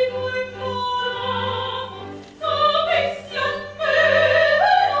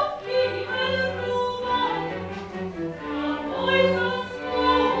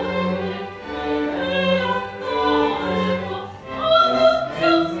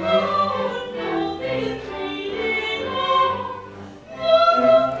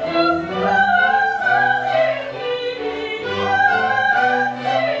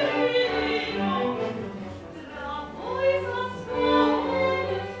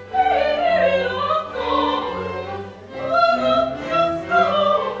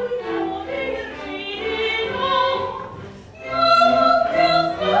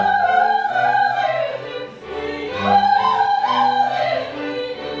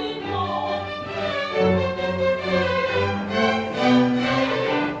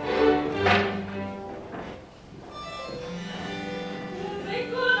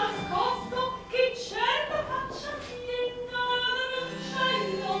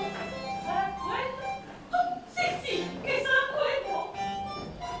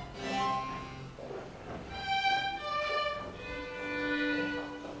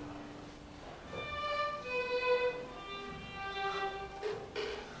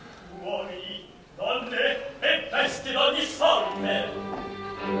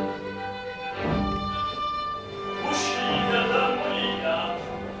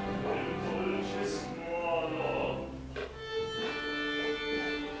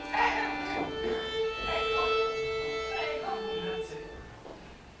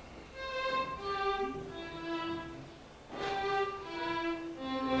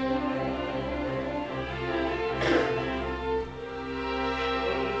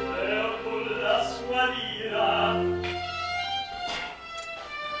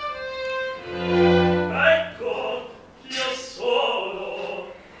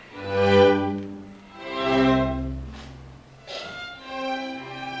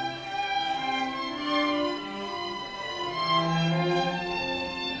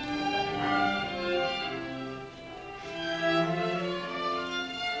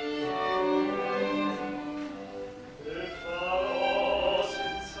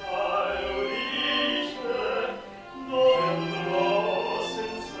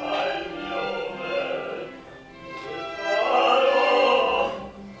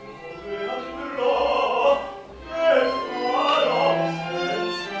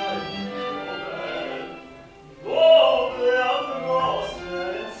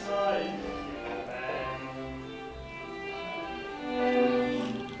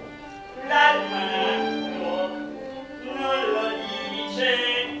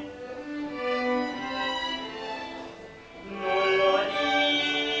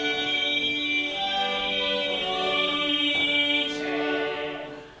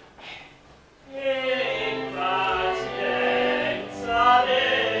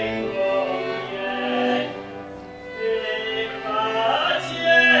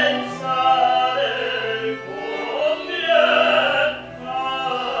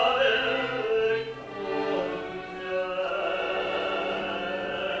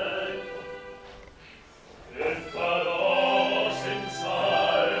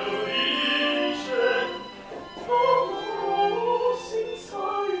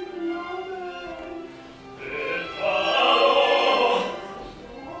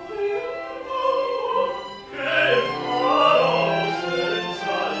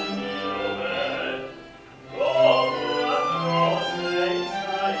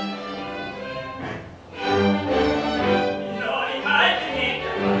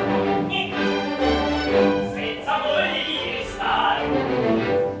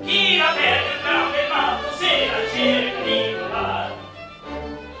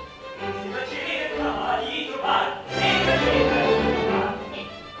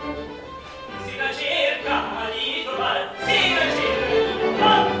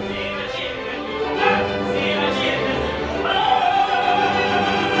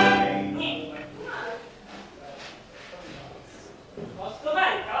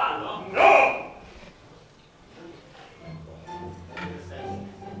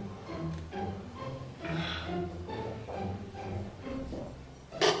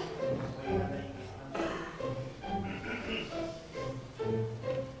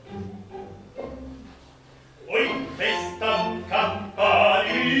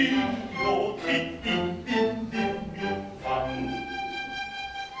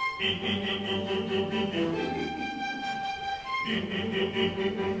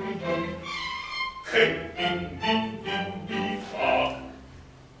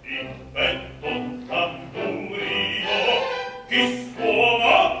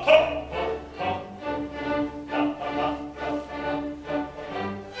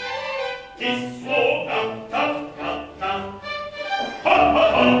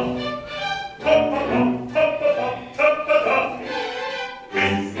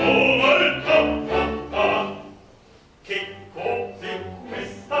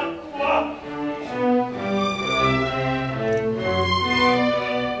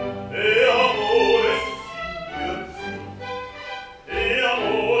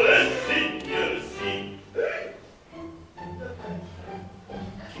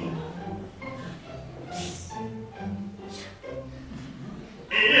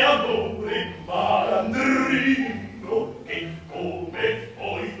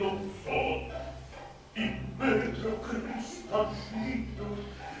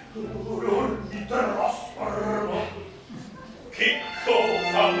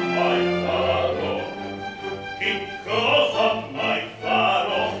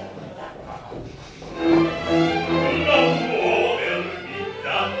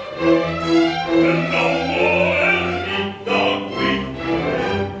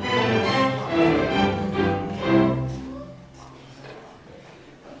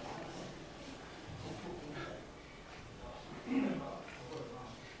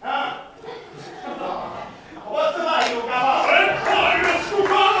What's the matter,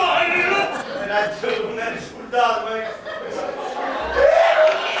 Caballero?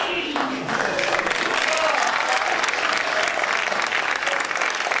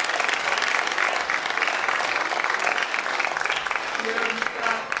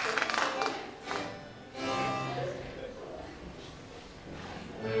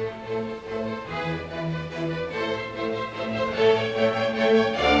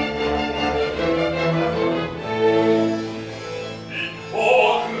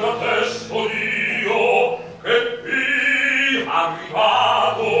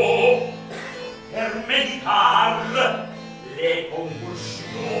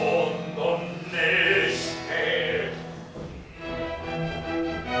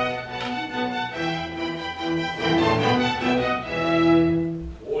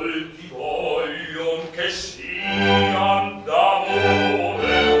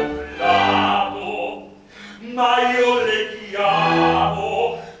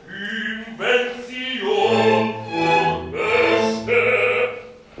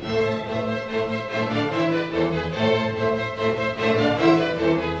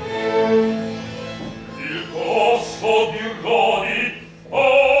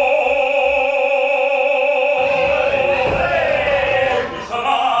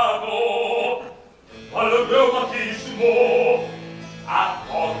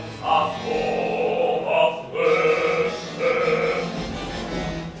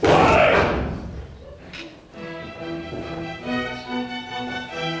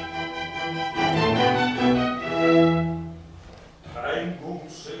 un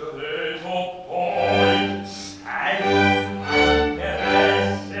segreto poi senza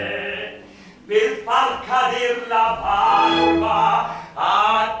interesse per far cader la barba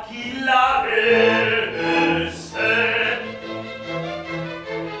a chi la vedesse.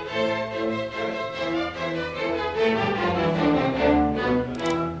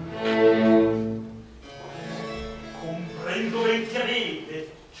 Comprendo ben che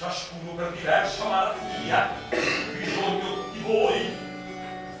avete, ciascuno per diversa malattia, bisogno di voi,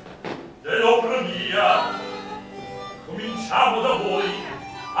 dell'opera mia. Cominciamo da voi.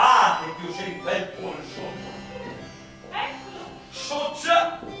 Ah, che più senta il polso. Eccolo. So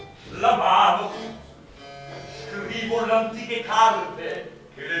già la mano. Scrivo l'antiche carte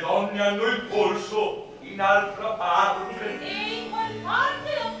che le donne hanno il polso in altra parte. E in qual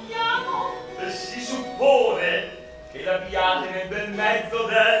parte l'abbiamo? E si suppone che l'abbiate nel bel mezzo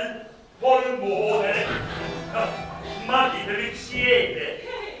del polmone. Ma chi per il siete?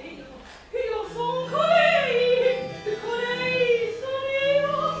 Io son colei son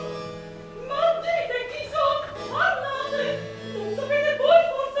io. Ma dite chi son, parlate, non sapete voi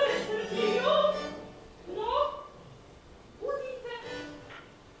forse essere io? No? Udite,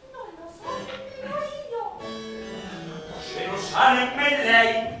 non lo so nemmeno io. Se lo sa nemmeno lei,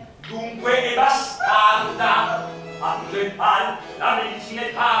 dunque è bastarda. A tutto il mal la medicina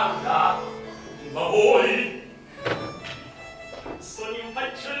è tarda. Ma voi? Sono un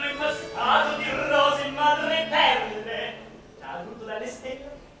fanciullo impastato di rose in madre perle, caduto dalle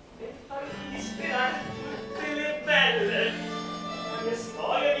stelle per farmi disperare tutte le belle. La mia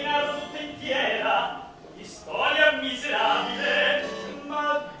storia vi narro tutta intera, di storia miserabile,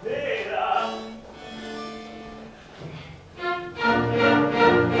 ma vera.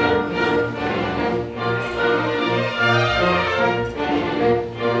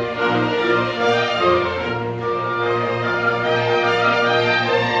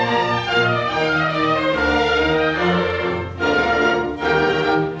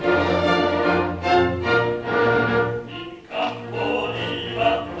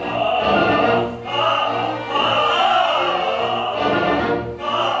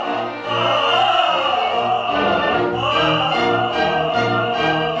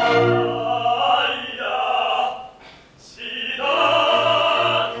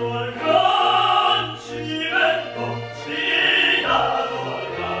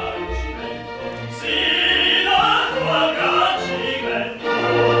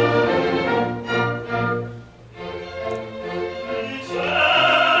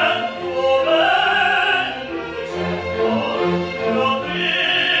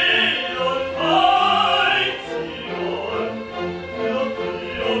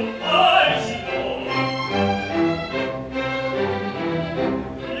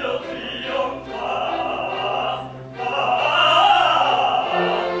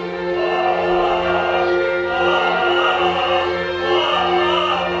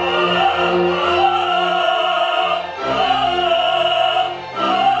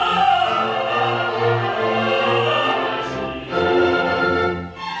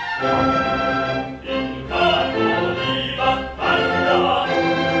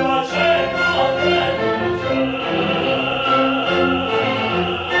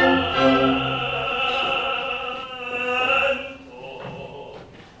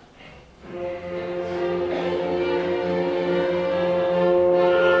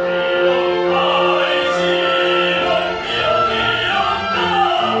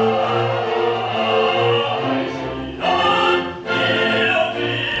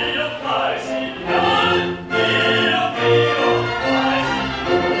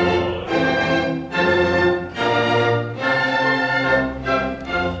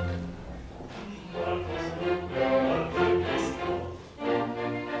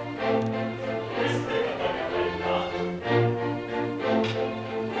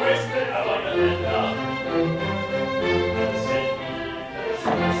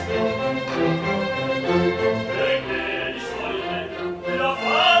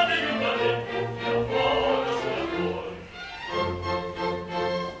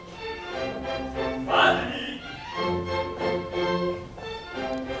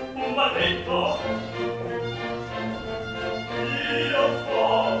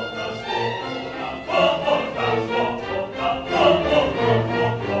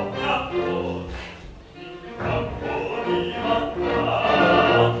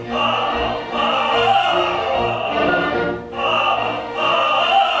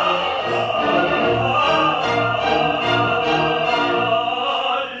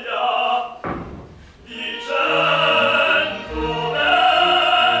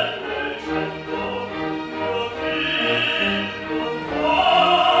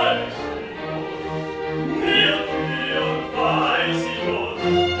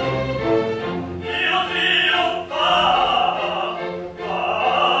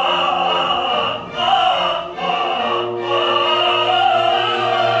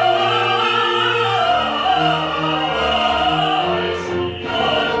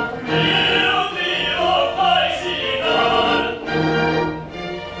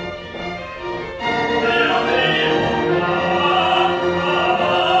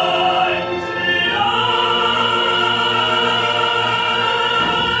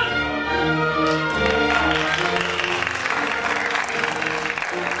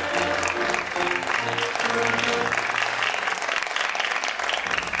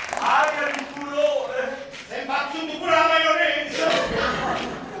 il furore. Se faccio un pura maionese.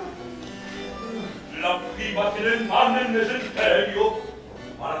 La prima tiene in mano il mesenterio,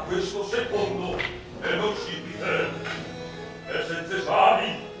 ma da questo secondo è nocibile. E senza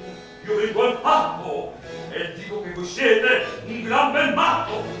esami, io vengo al fatto e dico che voi siete un gran bel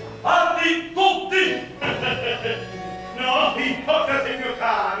matto. Parli tutti! No, Ippocrate mio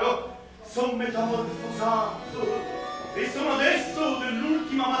caro, son metamorfosato e sono adesso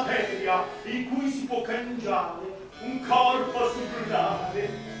dell'ultima materia in cui si può cangiare un corpo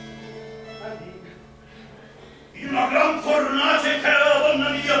sublunare. In una gran fornace che la donna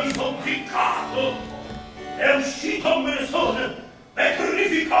mia mi son ficcato, è uscito un mesone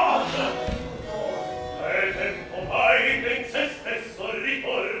petrificato. È tempo mai che in se stesso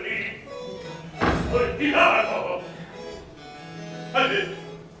ritorni ordinato. Ed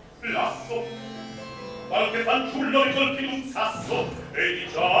lasso qualche fanciullo mi colpì d'un sasso e di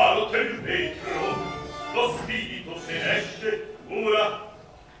giallo del vetro lo spirito se ne esce ora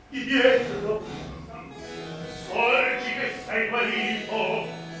di dietro. Sorgi che sei guarito,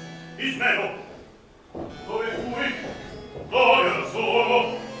 Ismeno, dove fui? Dove lo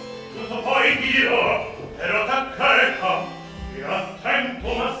sono? Tutto poi io ero t'accreta e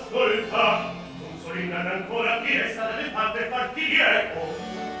attento m'ascolta. Non so l'inganno ancora chi è stata del parte farti lieto.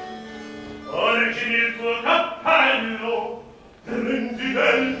 Porgimi il tuo cappello e rendi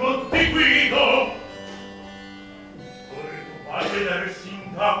tempo ti guido. Padre da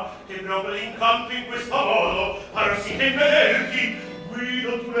Resinga, che proprio l'incanto in questo modo, farò sì che vederti,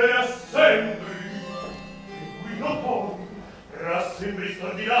 guido tu le rassembri, e guido poi, rassembri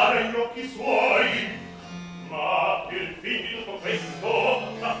stordinare gli occhi suoi, ma il fin di tutto questo,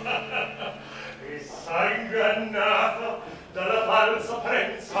 essa ingannata dalla falsa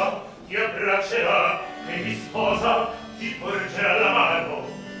apparenza, ti abbraccerà e di sposa ti porgerà la mano,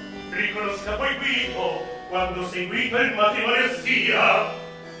 riconosca poi Guido, quando seguito il matrimonio sia,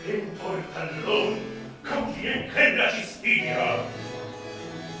 che importa allora con chi in quella ci stia.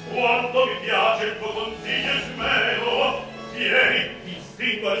 Quanto mi piace il tuo consiglio smero, vieni, ti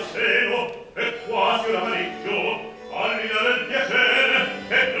stingo al seno, e quasi un amarecchio, all'idea del piacere,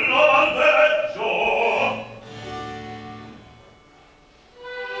 e trova al peggio.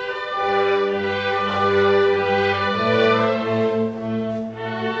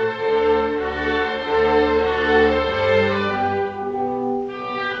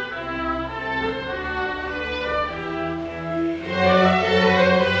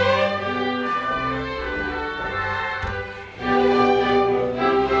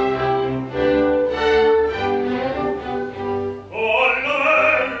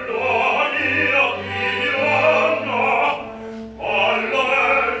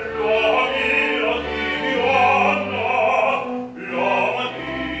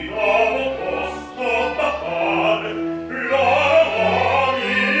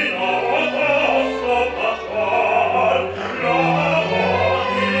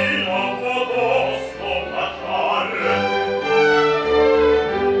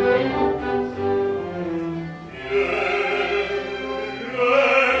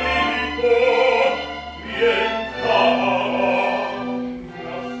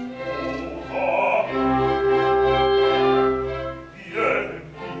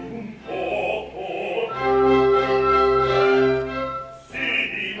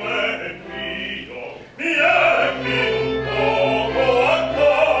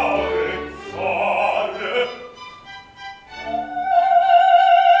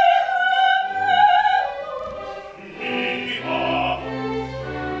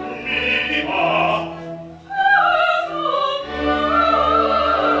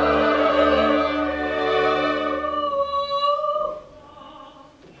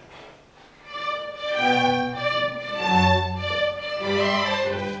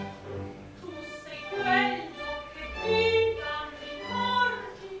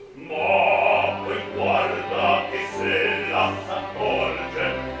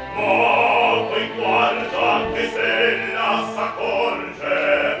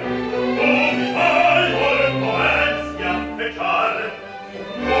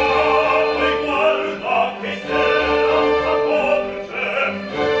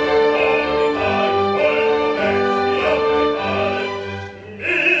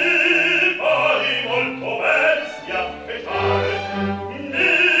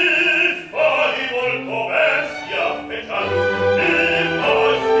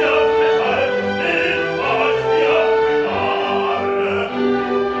 Sia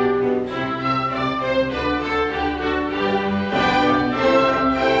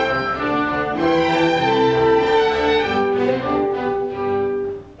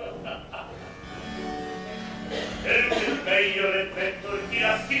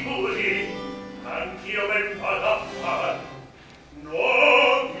io ben vada a far.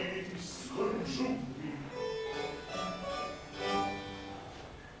 No, mi scongiuri.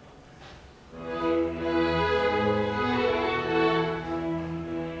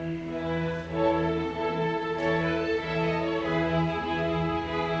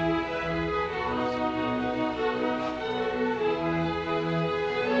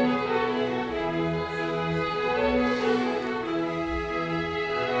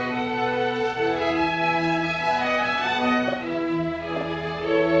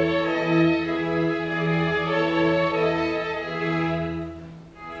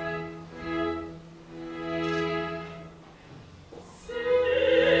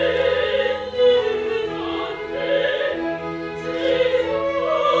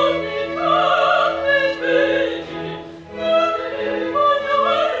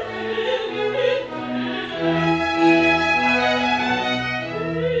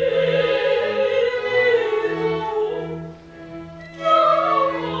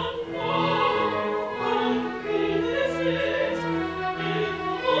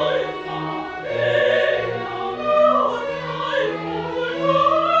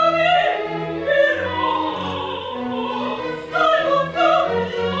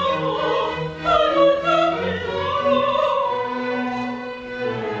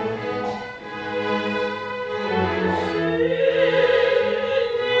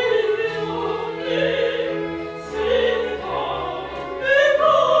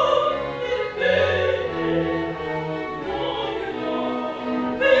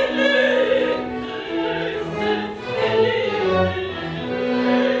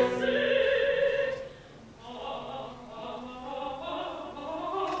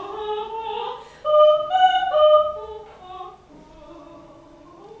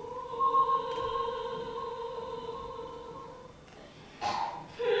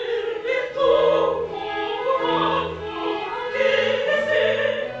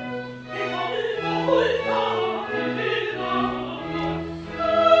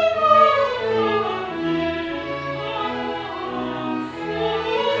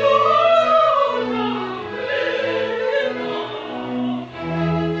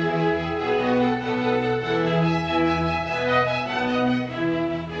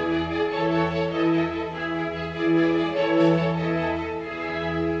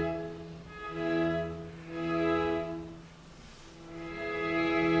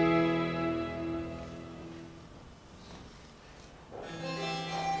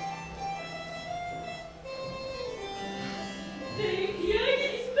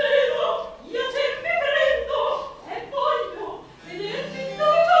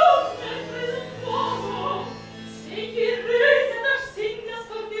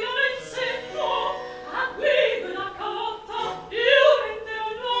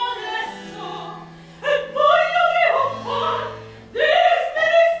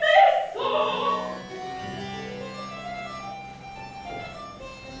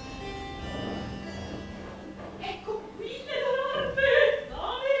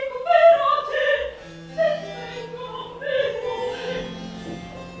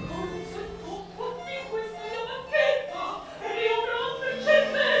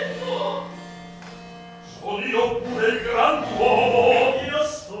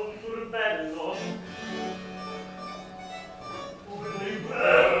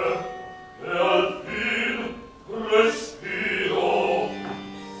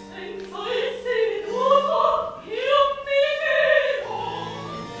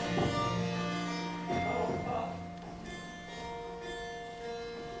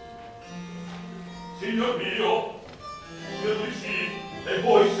 Signor mio, io lui sì, e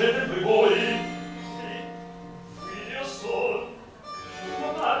voi siete per voi. Sì, io sono. Ma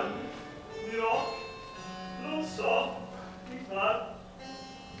parli, dirò, non so, mi fa,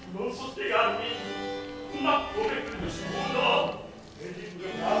 non so spiegarmi, ma come per il mio scudo, e il mio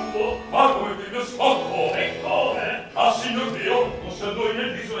campo, Ma come per il mio scocco? e come? Ah, signor mio, non se voi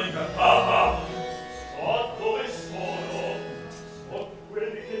nel viso incantata. So dove sono, so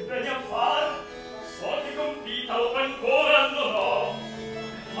quelli che veni a far, so che compita o ancora non ho.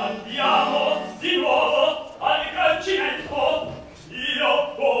 Andiamo di nuovo al calcinetto,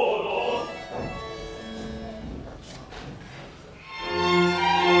 io volo.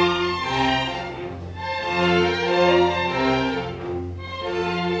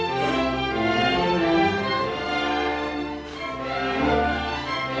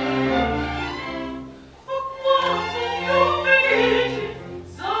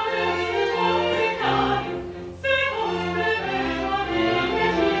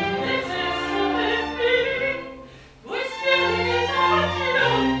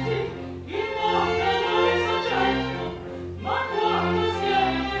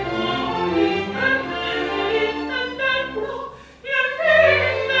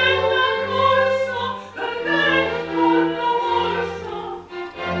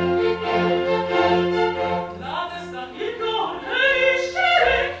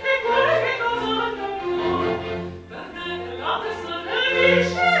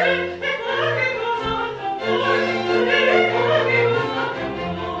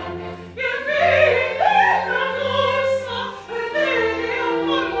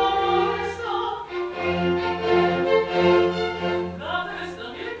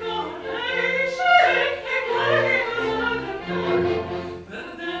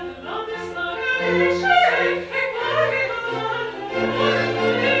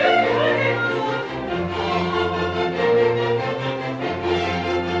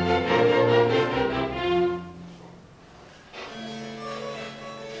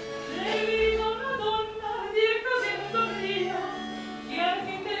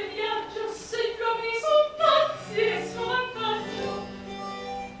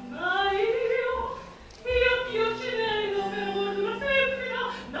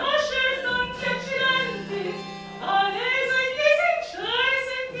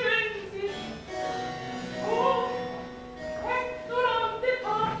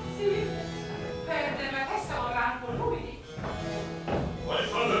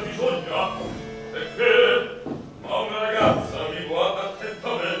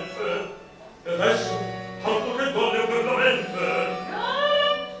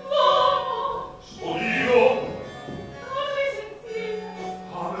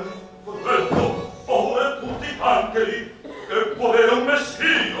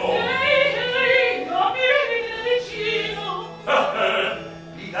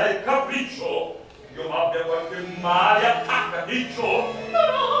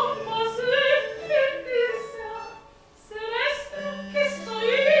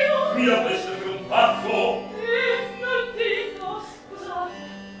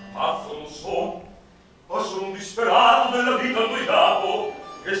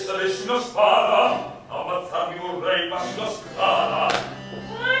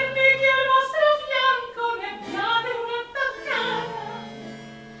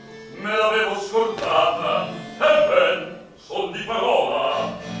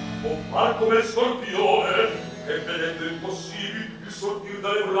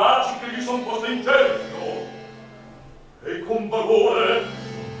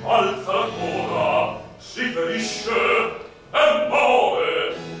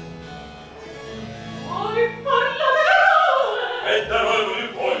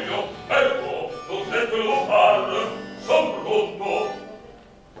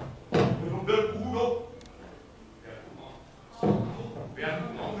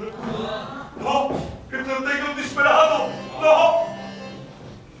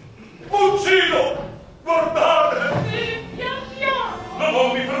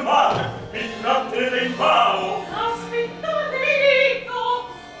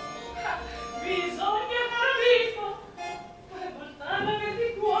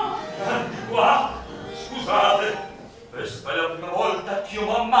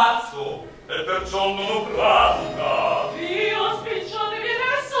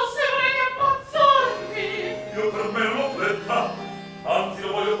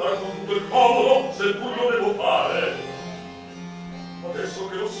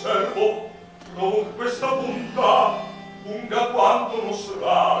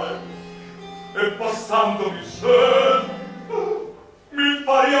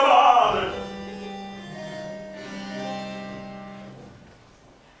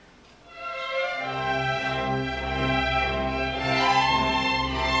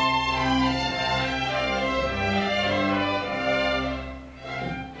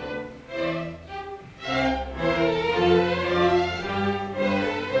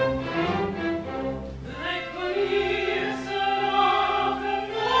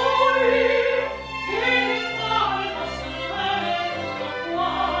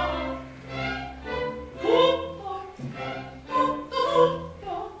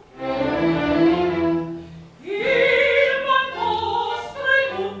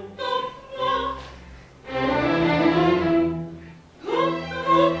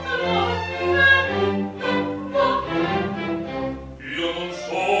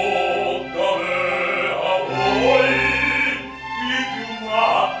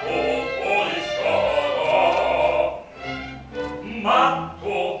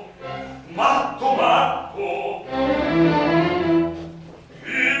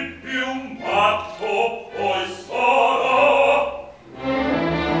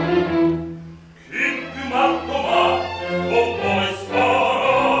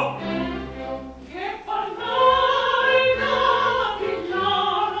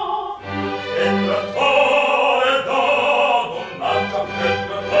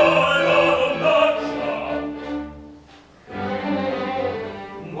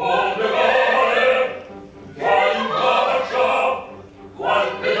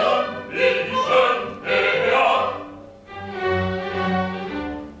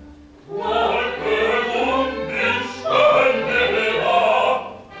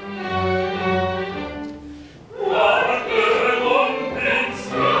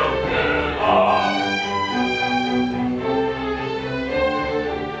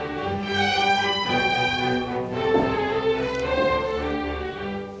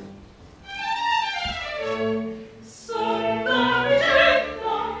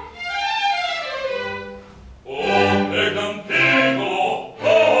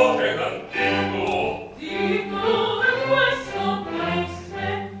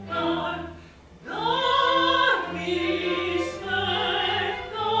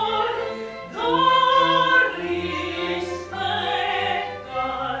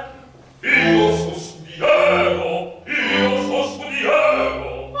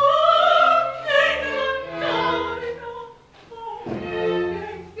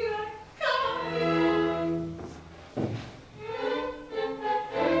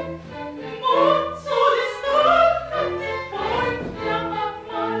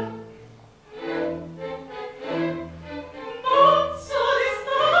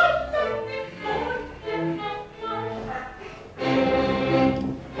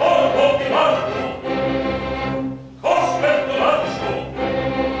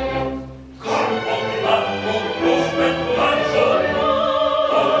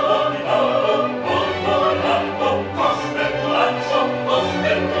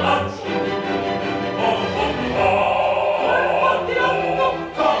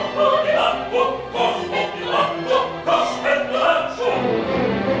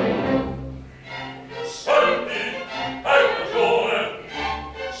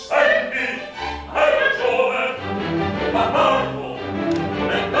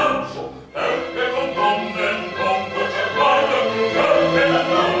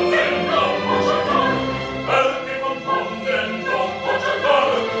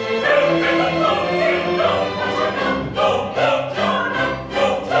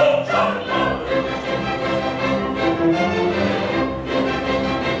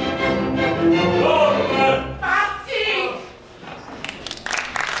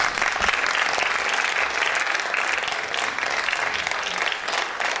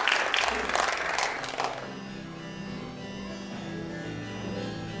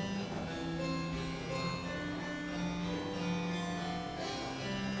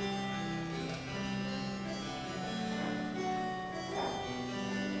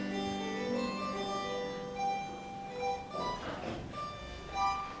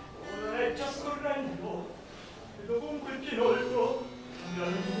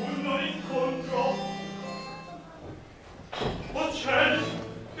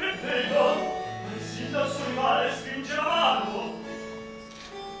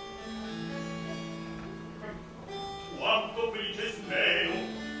 quanto felice smeo,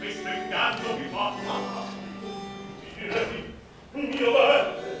 questo inganno mi fa. Direi, mio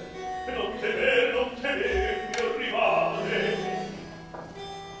belle, non temere, mio rivale.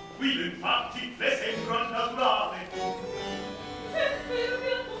 Guido infatti le sembra naturale. Sempre io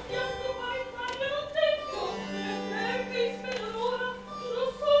mi attostiando mai taglio non tengo, e perché spero l'ora, non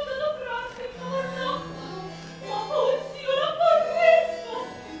so da lograrsi torna. Ma forse io la parresco,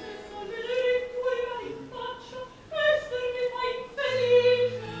 senza vedere tue in faccia, esser mi fa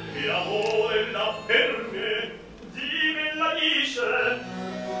infelice. E l'amore la perché, Dime la dice.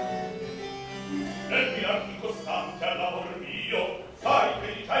 nel mirarti costante al lavor mio, sai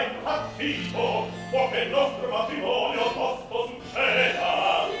che di te impazzito, può che il nostro matrimonio tosto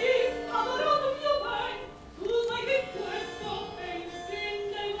succeda. Sì, adorato mio ben, tu sai che questo è il fin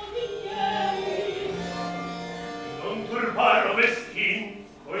dei modi miei. Non turbaro meschin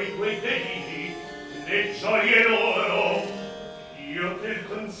coi tuoi deliri, né gioie loro. Io te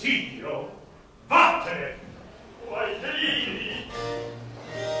consiglio, vattene! Quai deliri.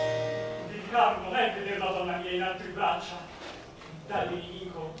 Di caro non è veder la donna mia in altre braccia.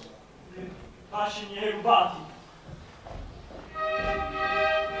 Dall'inimico, le baci miei rubati.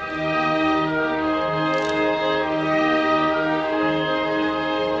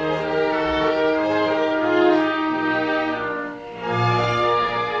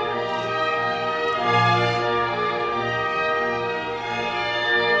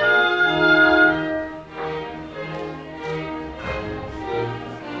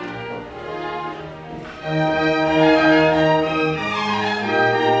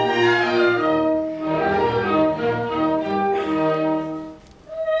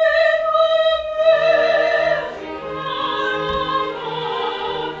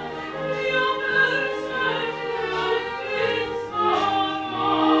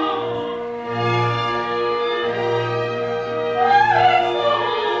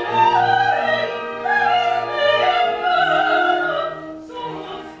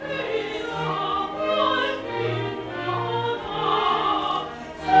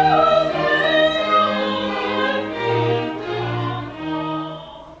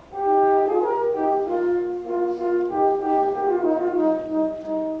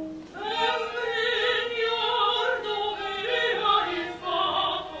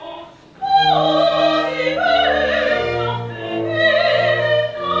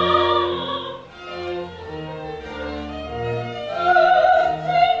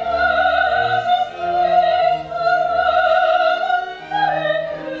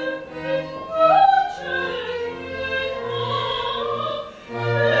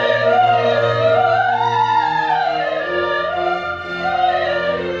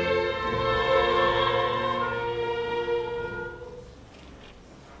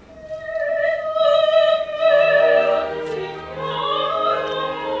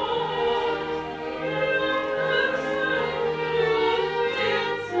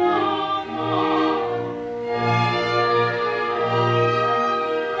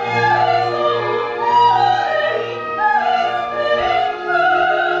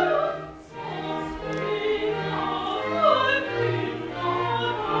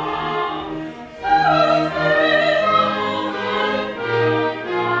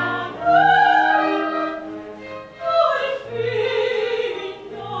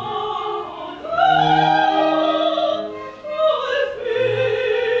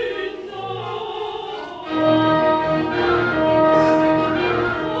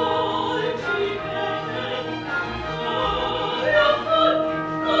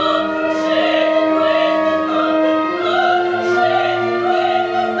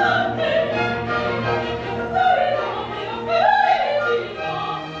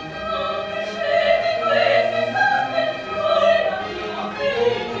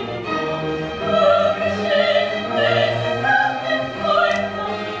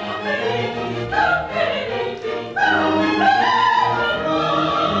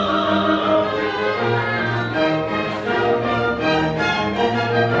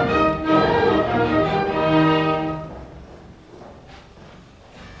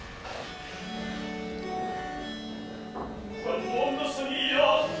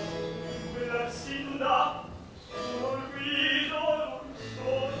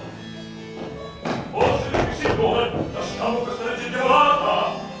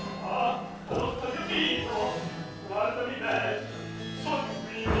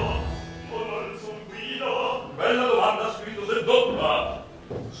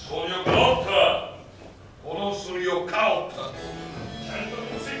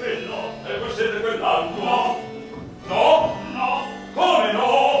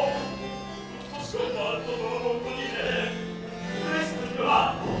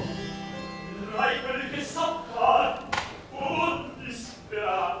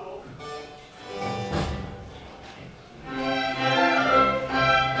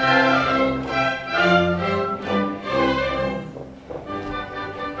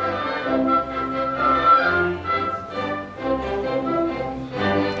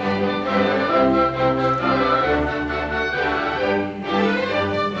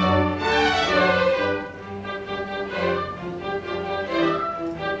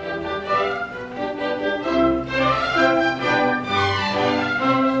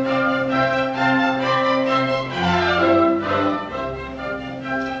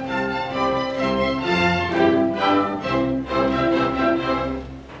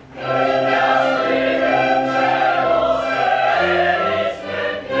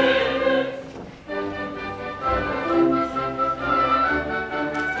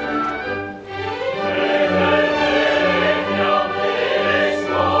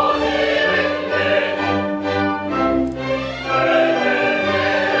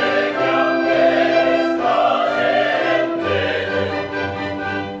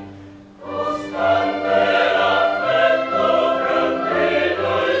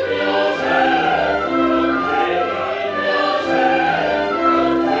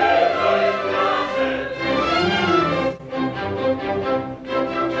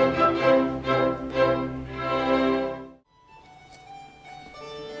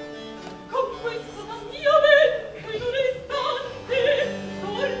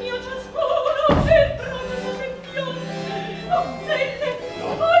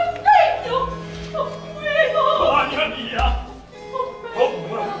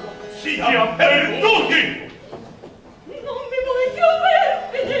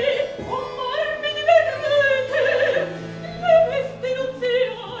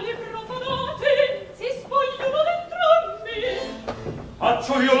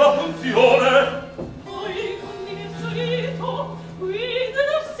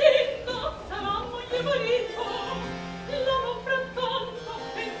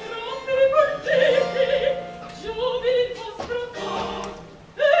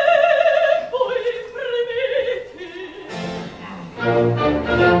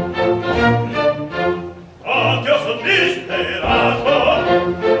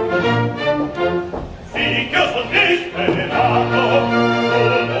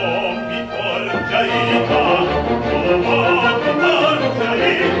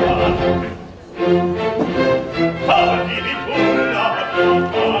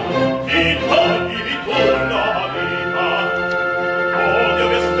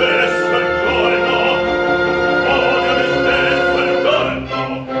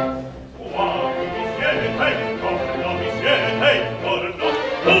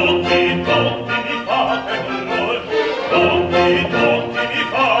 Tutti